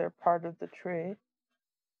look like they're part of the tree.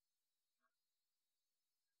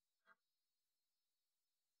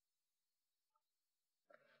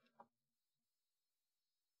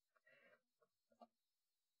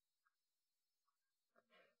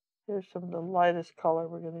 Here's some of the lightest color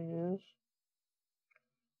we're going to use.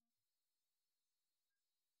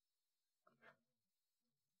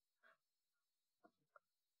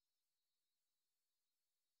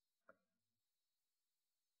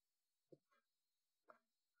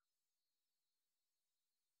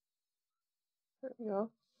 There we go.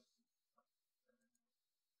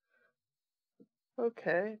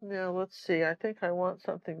 Okay, now let's see. I think I want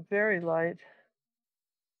something very light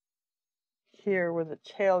here where the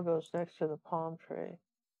tail goes next to the palm tree.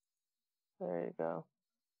 There you go.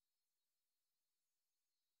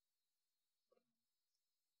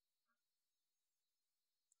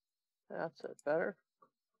 That's it. Better.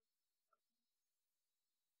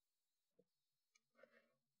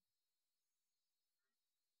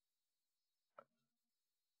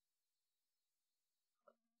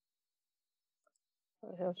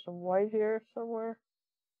 I have some white here somewhere.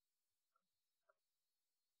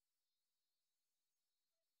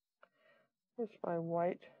 Here's my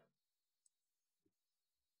white.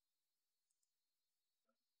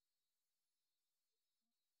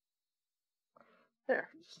 There,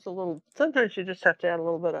 just a little. Sometimes you just have to add a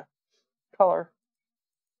little bit of color.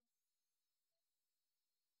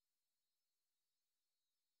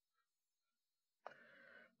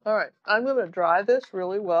 All right, I'm going to dry this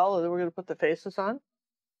really well, and then we're going to put the faces on.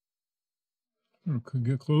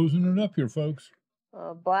 Get closing it up here, folks.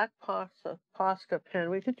 Black Posca pen.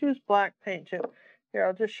 We could use black paint too. Here,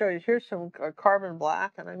 I'll just show you. Here's some carbon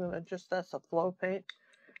black, and I'm going to that's a flow paint,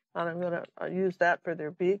 and I'm going to use that for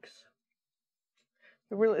their beaks.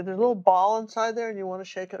 There's a little ball inside there, and you want to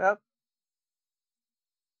shake it up.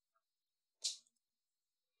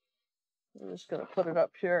 I'm just going to put it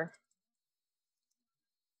up here.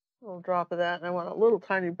 A little drop of that, and I want a little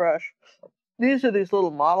tiny brush. These are these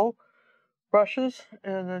little model brushes,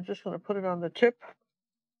 and I'm just going to put it on the tip.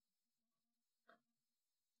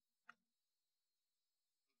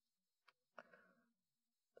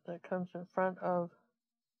 That comes in front of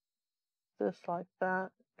this like that.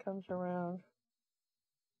 Comes around.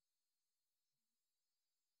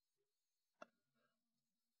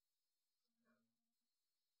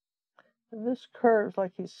 And this curves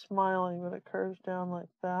like he's smiling, but it curves down like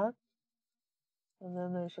that. And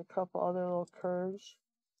then there's a couple other little curves.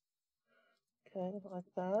 Okay, like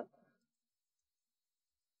that.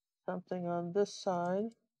 Something on this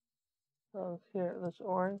side of here, this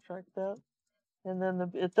orange like that. And then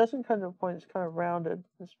it doesn't come to a point, it's kind of rounded.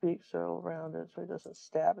 His beaks are all rounded so he doesn't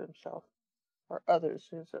stab himself or others.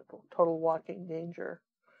 He's a total walking danger.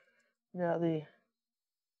 Now the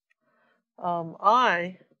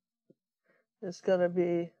eye is going to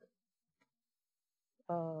be,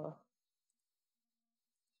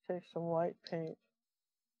 take some white paint.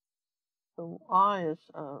 The eye is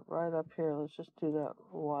right up here. Let's just do that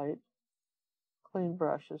white. Clean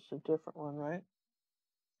brush is a different one, right?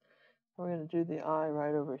 We're going to do the eye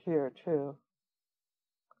right over here, too.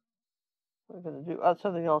 We're going to do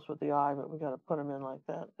something else with the eye, but we got to put them in like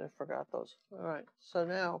that. I forgot those. All right, so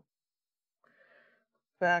now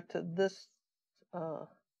back to this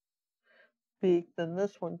beak. Then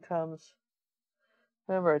this one comes.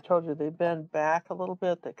 Remember, I told you they bend back a little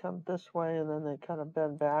bit. They come this way, and then they kind of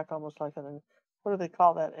bend back, almost like what do they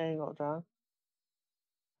call that angle, John?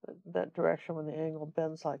 That direction when the angle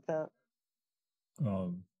bends like that.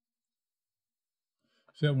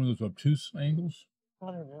 Is that one of those obtuse angles? I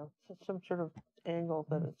don't know. It's some sort of angle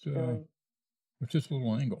that it's doing. It's just a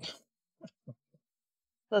little angle.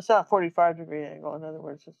 That's not a 45-degree angle. In other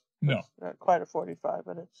words, it's no. Not quite a 45,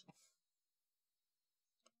 but it's.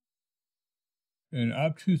 An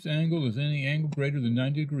obtuse angle is any angle greater than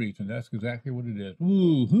 90 degrees, and that's exactly what it is.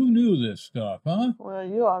 Ooh, who knew this stuff, huh? Well,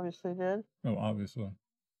 you obviously did. Oh, obviously.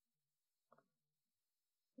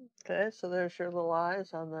 Okay, so there's your little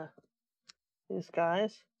eyes on these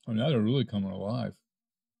guys. Oh, now they're really coming alive.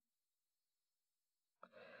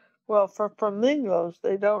 Well, for flamingos,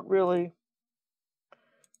 they don't really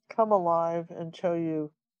come alive until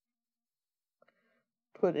you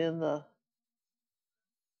put in the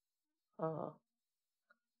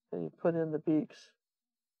beaks.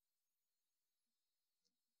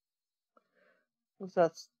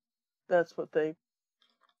 That's what they,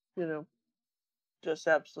 just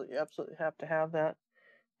absolutely have to have that.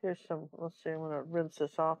 Here's some. Let's see. I'm going to rinse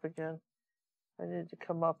this off again. I need to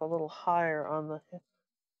come up a little higher on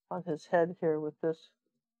his head here with this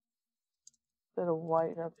bit of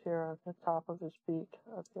white up here on the top of his beak,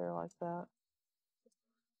 up here like that.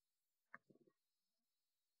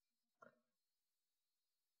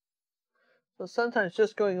 So sometimes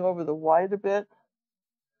just going over the white a bit,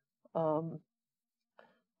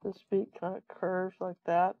 this beak kind of curves like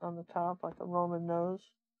that on the top, like a Roman nose.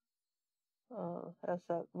 Has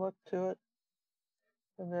that look to it.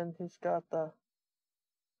 And then he's got the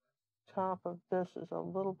top of this is a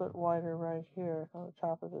little bit wider right here on the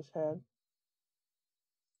top of his head.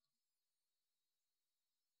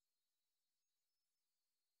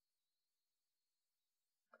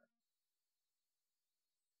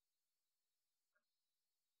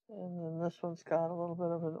 And then this one's got a little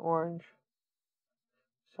bit of an orange,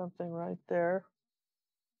 something right there.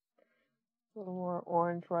 A little more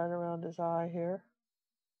orange right around his eye here.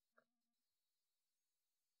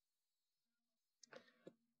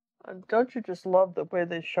 And don't you just love the way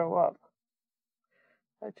they show up?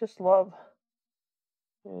 I just love.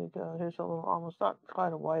 Here you go. Here's a little, almost not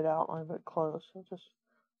quite a white outline, but close. So just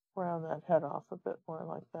round that head off a bit more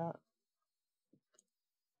like that.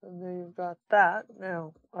 And there you've got that.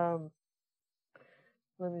 Now,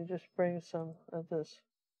 let me just bring some of this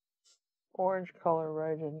orange color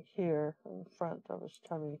right in here, in front of his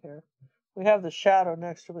tummy here. We have the shadow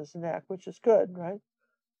next to his neck, which is good, right?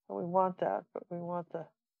 And we want that, but we want to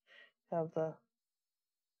have the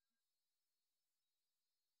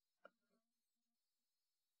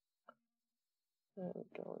there we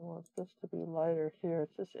go. We want this to be lighter here.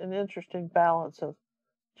 It's just an interesting balance of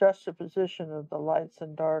juxtaposition of the lights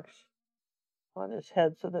and darks on his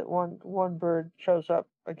head so that one bird shows up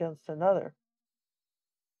against another.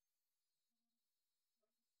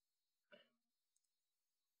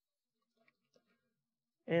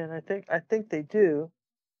 And I think they do.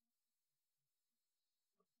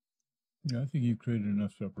 Yeah, I think you've created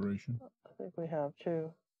enough separation. I think we have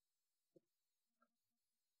too.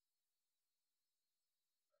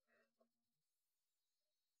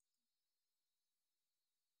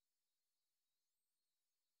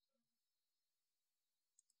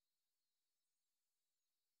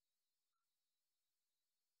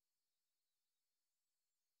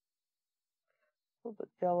 A little bit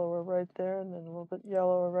yellower right there, and then a little bit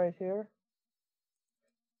yellower right here.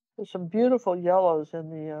 There's some beautiful yellows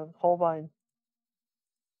in the Holbein.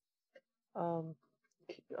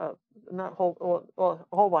 Not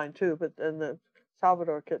Holbein too, but in the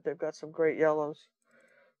Salvador kit, they've got some great yellows.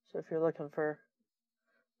 So if you're looking for,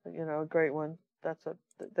 a great one,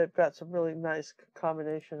 they've got some really nice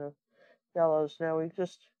combination of yellows. Now I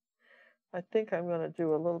think I'm going to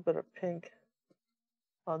do a little bit of pink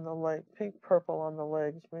on the leg, pink purple on the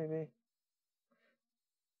legs, maybe.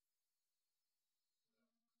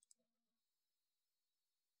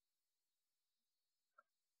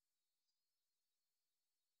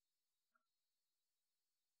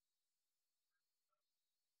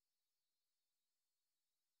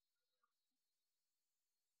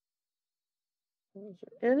 Is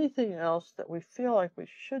there anything else that we feel like we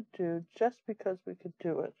should do just because we could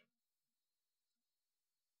do it?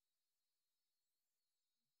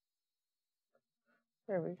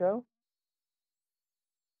 There we go.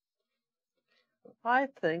 I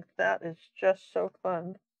think that is just so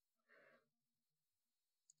fun.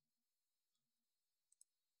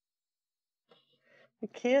 You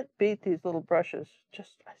can't beat these little brushes. I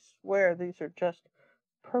swear, these are just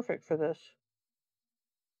perfect for this.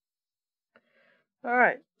 All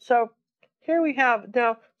right, so here we have,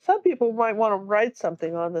 now, some people might want to write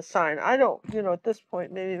something on the sign. I don't, at this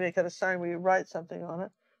point, maybe make it a sign where you write something on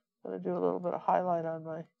it. I'm going to do a little bit of highlight on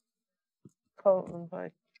my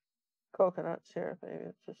coconuts here. Maybe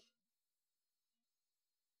it's just.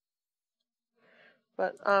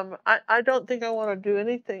 But I don't think I want to do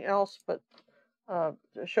anything else but to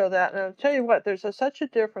show that. And I'll tell you what, there's such a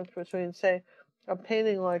difference between, say, a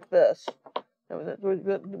painting like this.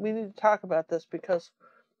 We need to talk about this because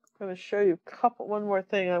I'm going to show you one more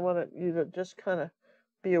thing I want you to just kind of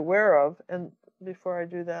be aware of. And before I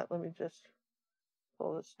do that, let me just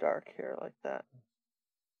pull this dark here like that.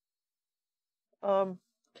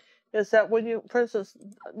 Is that when you, for instance,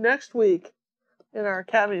 next week in our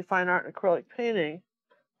Academy of Fine Art and Acrylic Painting,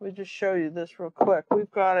 let me just show you this real quick. We've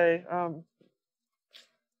got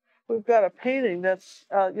we've got a painting that's,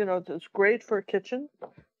 you know, that's great for a kitchen,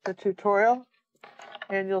 the tutorial.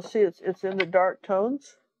 And you'll see it's in the dark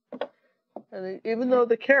tones. And even though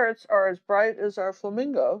the carrots are as bright as our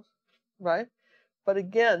flamingos, right? But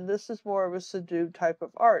again, this is more of a subdued type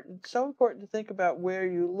of art. It's so important to think about where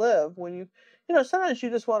you live when you know, sometimes you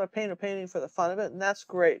just want to paint a painting for the fun of it, and that's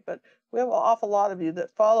great. But we have an awful lot of you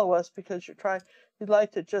that follow us because you'd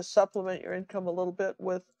like to just supplement your income a little bit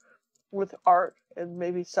with art and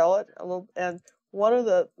maybe sell it a little. And one of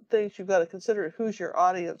the things you've got to consider is who's your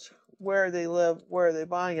audience, where they live, where are they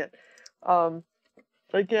buying it.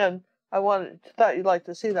 Again, thought you'd like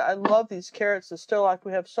to see that. I love these carrots. It's still like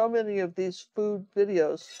we have so many of these food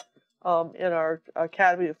videos in our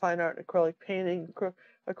Academy of Fine Art and Acrylic Painting.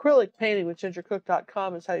 Acrylic Painting with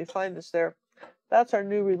gingercook.com is how you find us there. That's our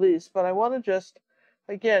new release. But I want to just,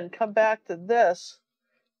 again, come back to this.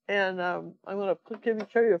 And I'm going to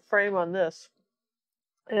show you a frame on this.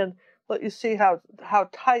 And let you see how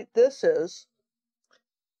tight this is.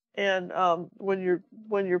 And when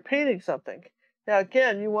you're painting something. Now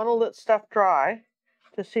again, you want to let stuff dry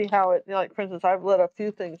to see how it, you know, like for instance, I've let a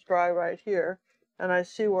few things dry right here, and I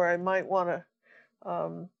see where I might want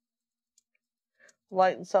to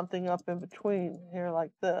lighten something up in between here like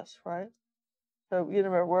this, right? So you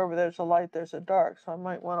remember wherever there's a light, there's a dark. So I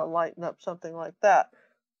might want to lighten up something like that.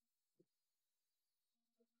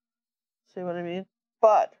 See what I mean?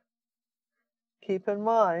 But keep in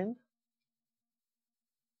mind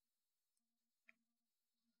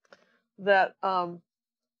that the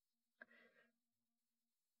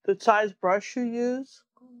size brush you use,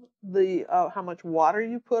 the how much water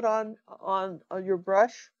you put on your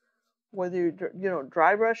brush, whether you're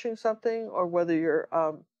dry brushing something or whether you're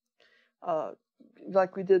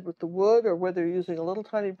like we did with the wood, or whether you're using a little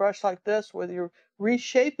tiny brush like this, whether you're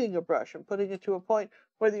reshaping a brush and putting it to a point,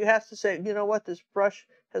 whether you have to say, you know what, this brush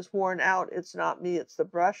has worn out, it's not me, it's the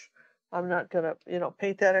brush. I'm not gonna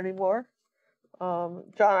paint that anymore. John,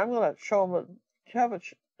 I'm gonna show them. Do you have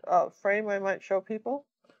a frame I might show people?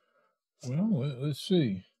 Well, let's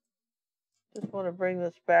see. Just want to bring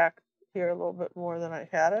this back here a little bit more than I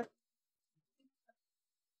had it.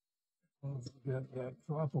 Well, that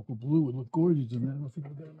tropical blue would look gorgeous in that. I don't think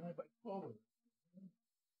we got an eye by color.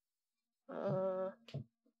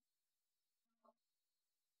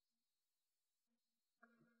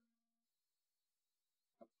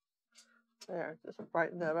 There, just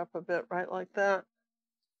brighten that up a bit, right like that.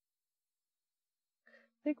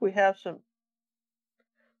 I think we have some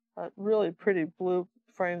really pretty blue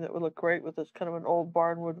frame that would look great with this kind of an old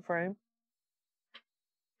barnwood frame.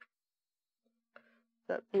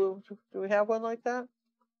 That blue, do we have one like that?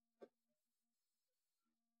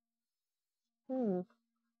 On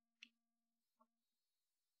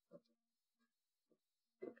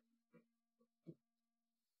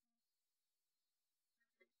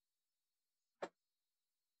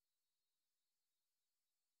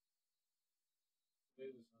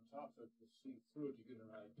top of to see through to get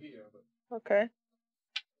an idea, but okay.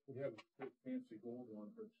 We have a fancy gold one,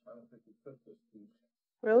 but I don't think we fit this piece.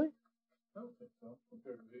 Really? I don't think so,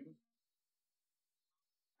 compared to these.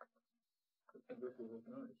 This will look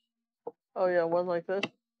nice. Oh yeah, one like this?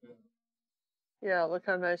 Yeah. Yeah, look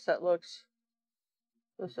how nice that looks.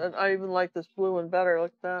 This, and I even like this blue one better.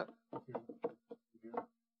 Look at that.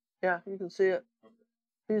 Yeah, you can see it.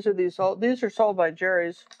 These are sold by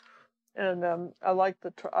Jerry's, and I like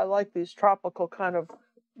these tropical kind of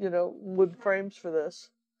wood frames for this.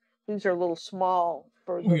 These are a little small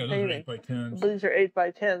for the painting. These are 8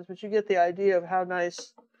 by 10s, but you get the idea of how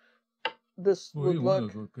nice this would look.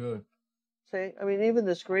 Those look good. See, I mean, even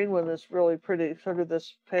this green one is really pretty. Sort of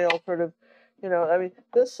this pale, sort of, I mean,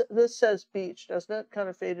 this says beach, doesn't it? Kind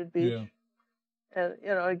of faded beach. Yeah.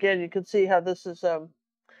 And again, you can see how this is.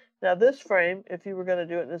 Now this frame, if you were going to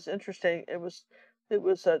do it, and it's interesting, it was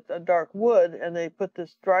a dark wood, and they put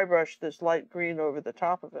this dry brush, this light green over the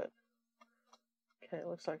top of it. Okay,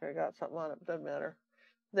 looks like I got something on it, but doesn't matter.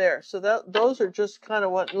 There, so those are just kind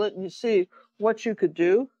of letting you see what you could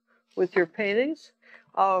do with your paintings.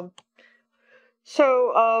 Someone's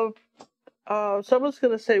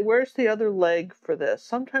going to say, where's the other leg for this?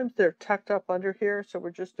 Sometimes they're tucked up under here, so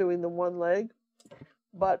we're just doing the one leg.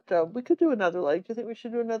 But we could do another leg. Do you think we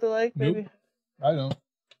should do another leg? Maybe. Nope, I don't.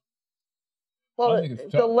 Well,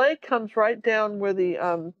 the leg comes right down where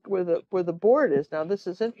the board is. Now this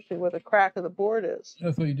is interesting, where the crack of the board is.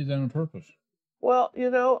 I thought you did that on purpose. Well,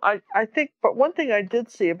 I think, but one thing I did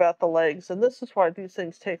see about the legs, and this is why these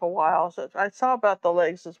things take a while. So I saw about the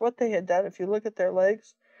legs is what they had done. If you look at their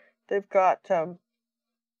legs, they've got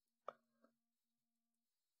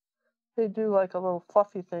They do like a little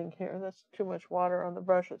fluffy thing here. That's too much water on the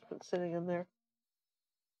brush that's been sitting in there.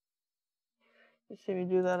 You see me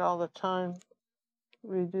do that all the time.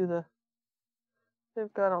 Redo the,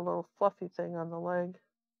 they've got a little fluffy thing on the leg.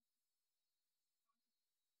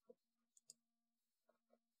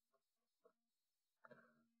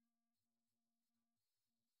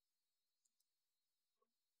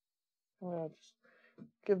 I'm going to just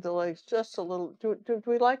give the legs just a little, do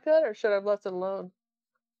we like that, or should I have left it alone? I'm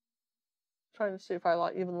trying to see if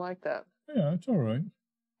I even like that. Yeah, it's all right.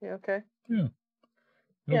 Yeah, okay? Yeah.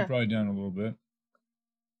 It'll dry down a little bit.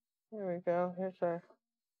 There we go. Here's our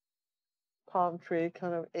palm tree,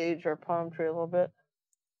 kind of age our palm tree a little bit.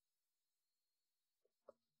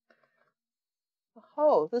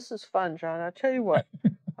 Oh, this is fun, John. I'll tell you what.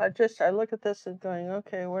 I look at this and going,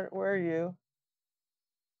 okay, where are you?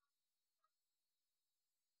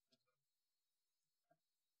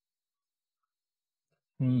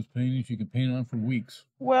 One of those paintings you can paint on for weeks.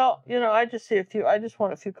 Well, you know, I just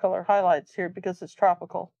want a few color highlights here because it's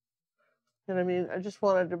tropical. You know what I mean? I just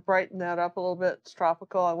wanted to brighten that up a little bit. It's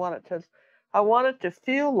tropical. I want it to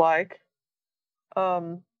feel like,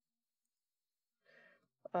 I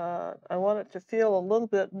want it to feel a little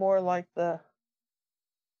bit more like the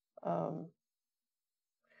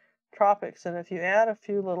tropics. And if you add a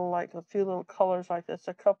few little colors like this,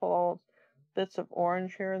 a couple old bits of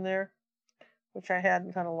orange here and there, which I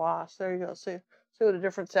hadn't kind of lost. There you go. See what a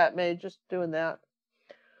difference that made just doing that.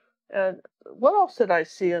 And what else did I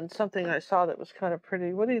see? And something I saw that was kind of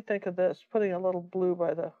pretty. What do you think of this? Putting a little blue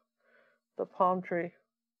by the palm tree.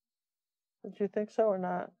 Did you think so or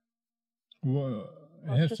not? Well,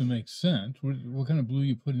 it has to make sense. What kind of blue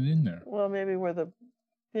you putting in there? Well, maybe where the...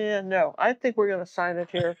 Yeah, no. I think we're going to sign it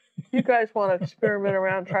here. You guys want to experiment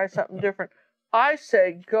around, try something different. I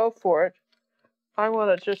say go for it. I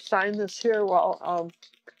want to just sign this here while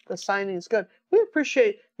the signing's good. We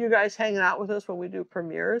appreciate you guys hanging out with us when we do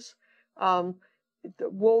premieres.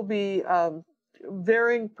 We'll be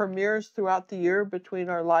varying premieres throughout the year between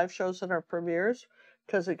our live shows and our premieres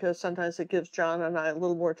because sometimes it gives John and I a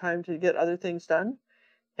little more time to get other things done.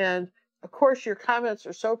 And of course, your comments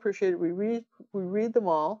are so appreciated. We read them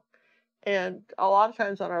all, and a lot of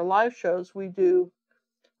times on our live shows we do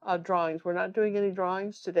drawings. We're not doing any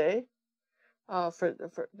drawings today. For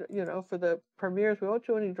the premieres, we won't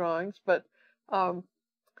do any drawings. But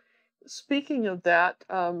speaking of that,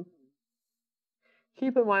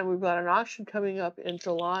 keep in mind we've got an auction coming up in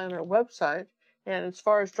July on our website. And as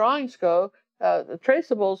far as drawings go, the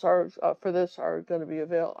traceables for this are going to be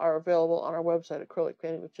available on our website, Acrylic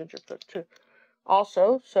Painting with Ginger Cook too.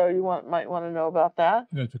 Also, so you might want to know about that.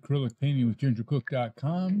 That's Acrylic Painting with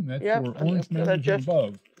gingercook.com. That's for orange members and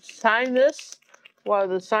above. Sign this while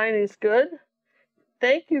the signing's good.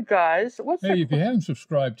 Thank you, guys. Hey, if you haven't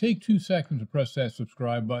subscribed, take 2 seconds to press that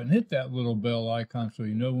subscribe button. Hit that little bell icon so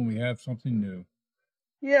you know when we have something new.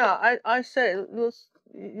 Yeah, I say let's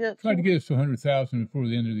try to get us to 100,000 before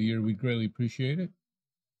the end of the year. We'd greatly appreciate it.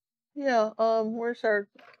 Yeah. Where's our?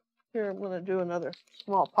 Here, I'm going to do another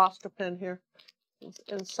small pasta pen here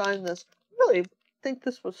and sign this. Really think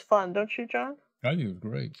this was fun, don't you, John? I think it was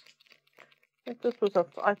great. I think this was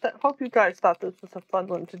hope you guys thought this was a fun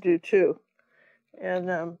one to do too. And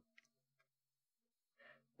let's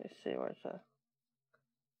see, where's that?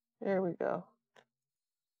 Here we go.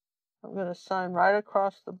 I'm going to sign right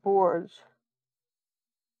across the boards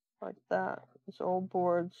like that. These old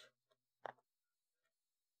boards.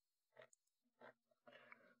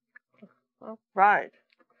 All right.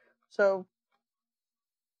 So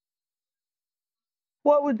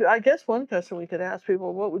I guess one question we could ask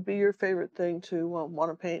people, what would be your favorite thing to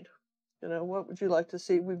want to paint? You know, what would you like to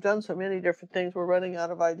see? We've done so many different things. We're running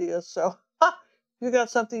out of ideas. So if you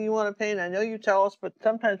got something you want to paint, I know you tell us, but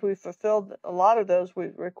sometimes we've fulfilled a lot of those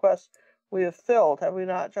requests we have filled. Have we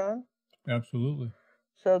not, John? Absolutely.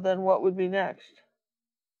 So then what would be next?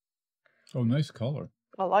 Oh, nice color.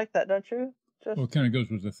 I like that, don't you? Well, it kind of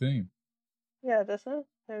goes with the theme. Yeah, doesn't it?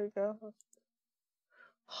 There we go.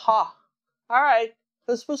 Ha! All right.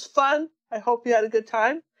 This was fun. I hope you had a good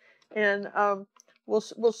time. And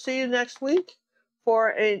we'll see you next week for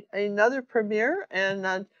another premiere and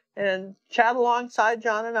chat alongside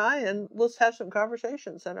John and I, and let's have some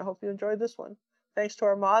conversations. And I hope you enjoyed this one. Thanks to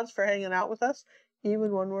our mods for hanging out with us,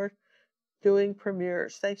 even when we're doing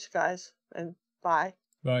premieres. Thanks, guys, and bye.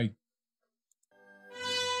 Bye.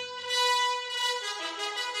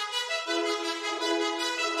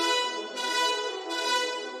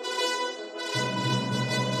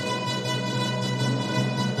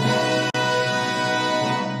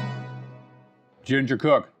 Ginger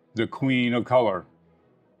Cook, the queen of color.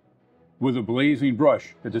 with a blazing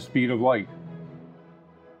brush at the speed of light,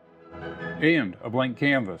 and a blank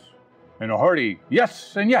canvas, and a hearty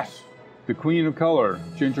yes and yes. The queen of color,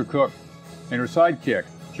 Ginger Cook, and her sidekick,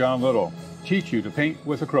 John Little, teach you to paint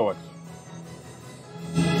with acrylics.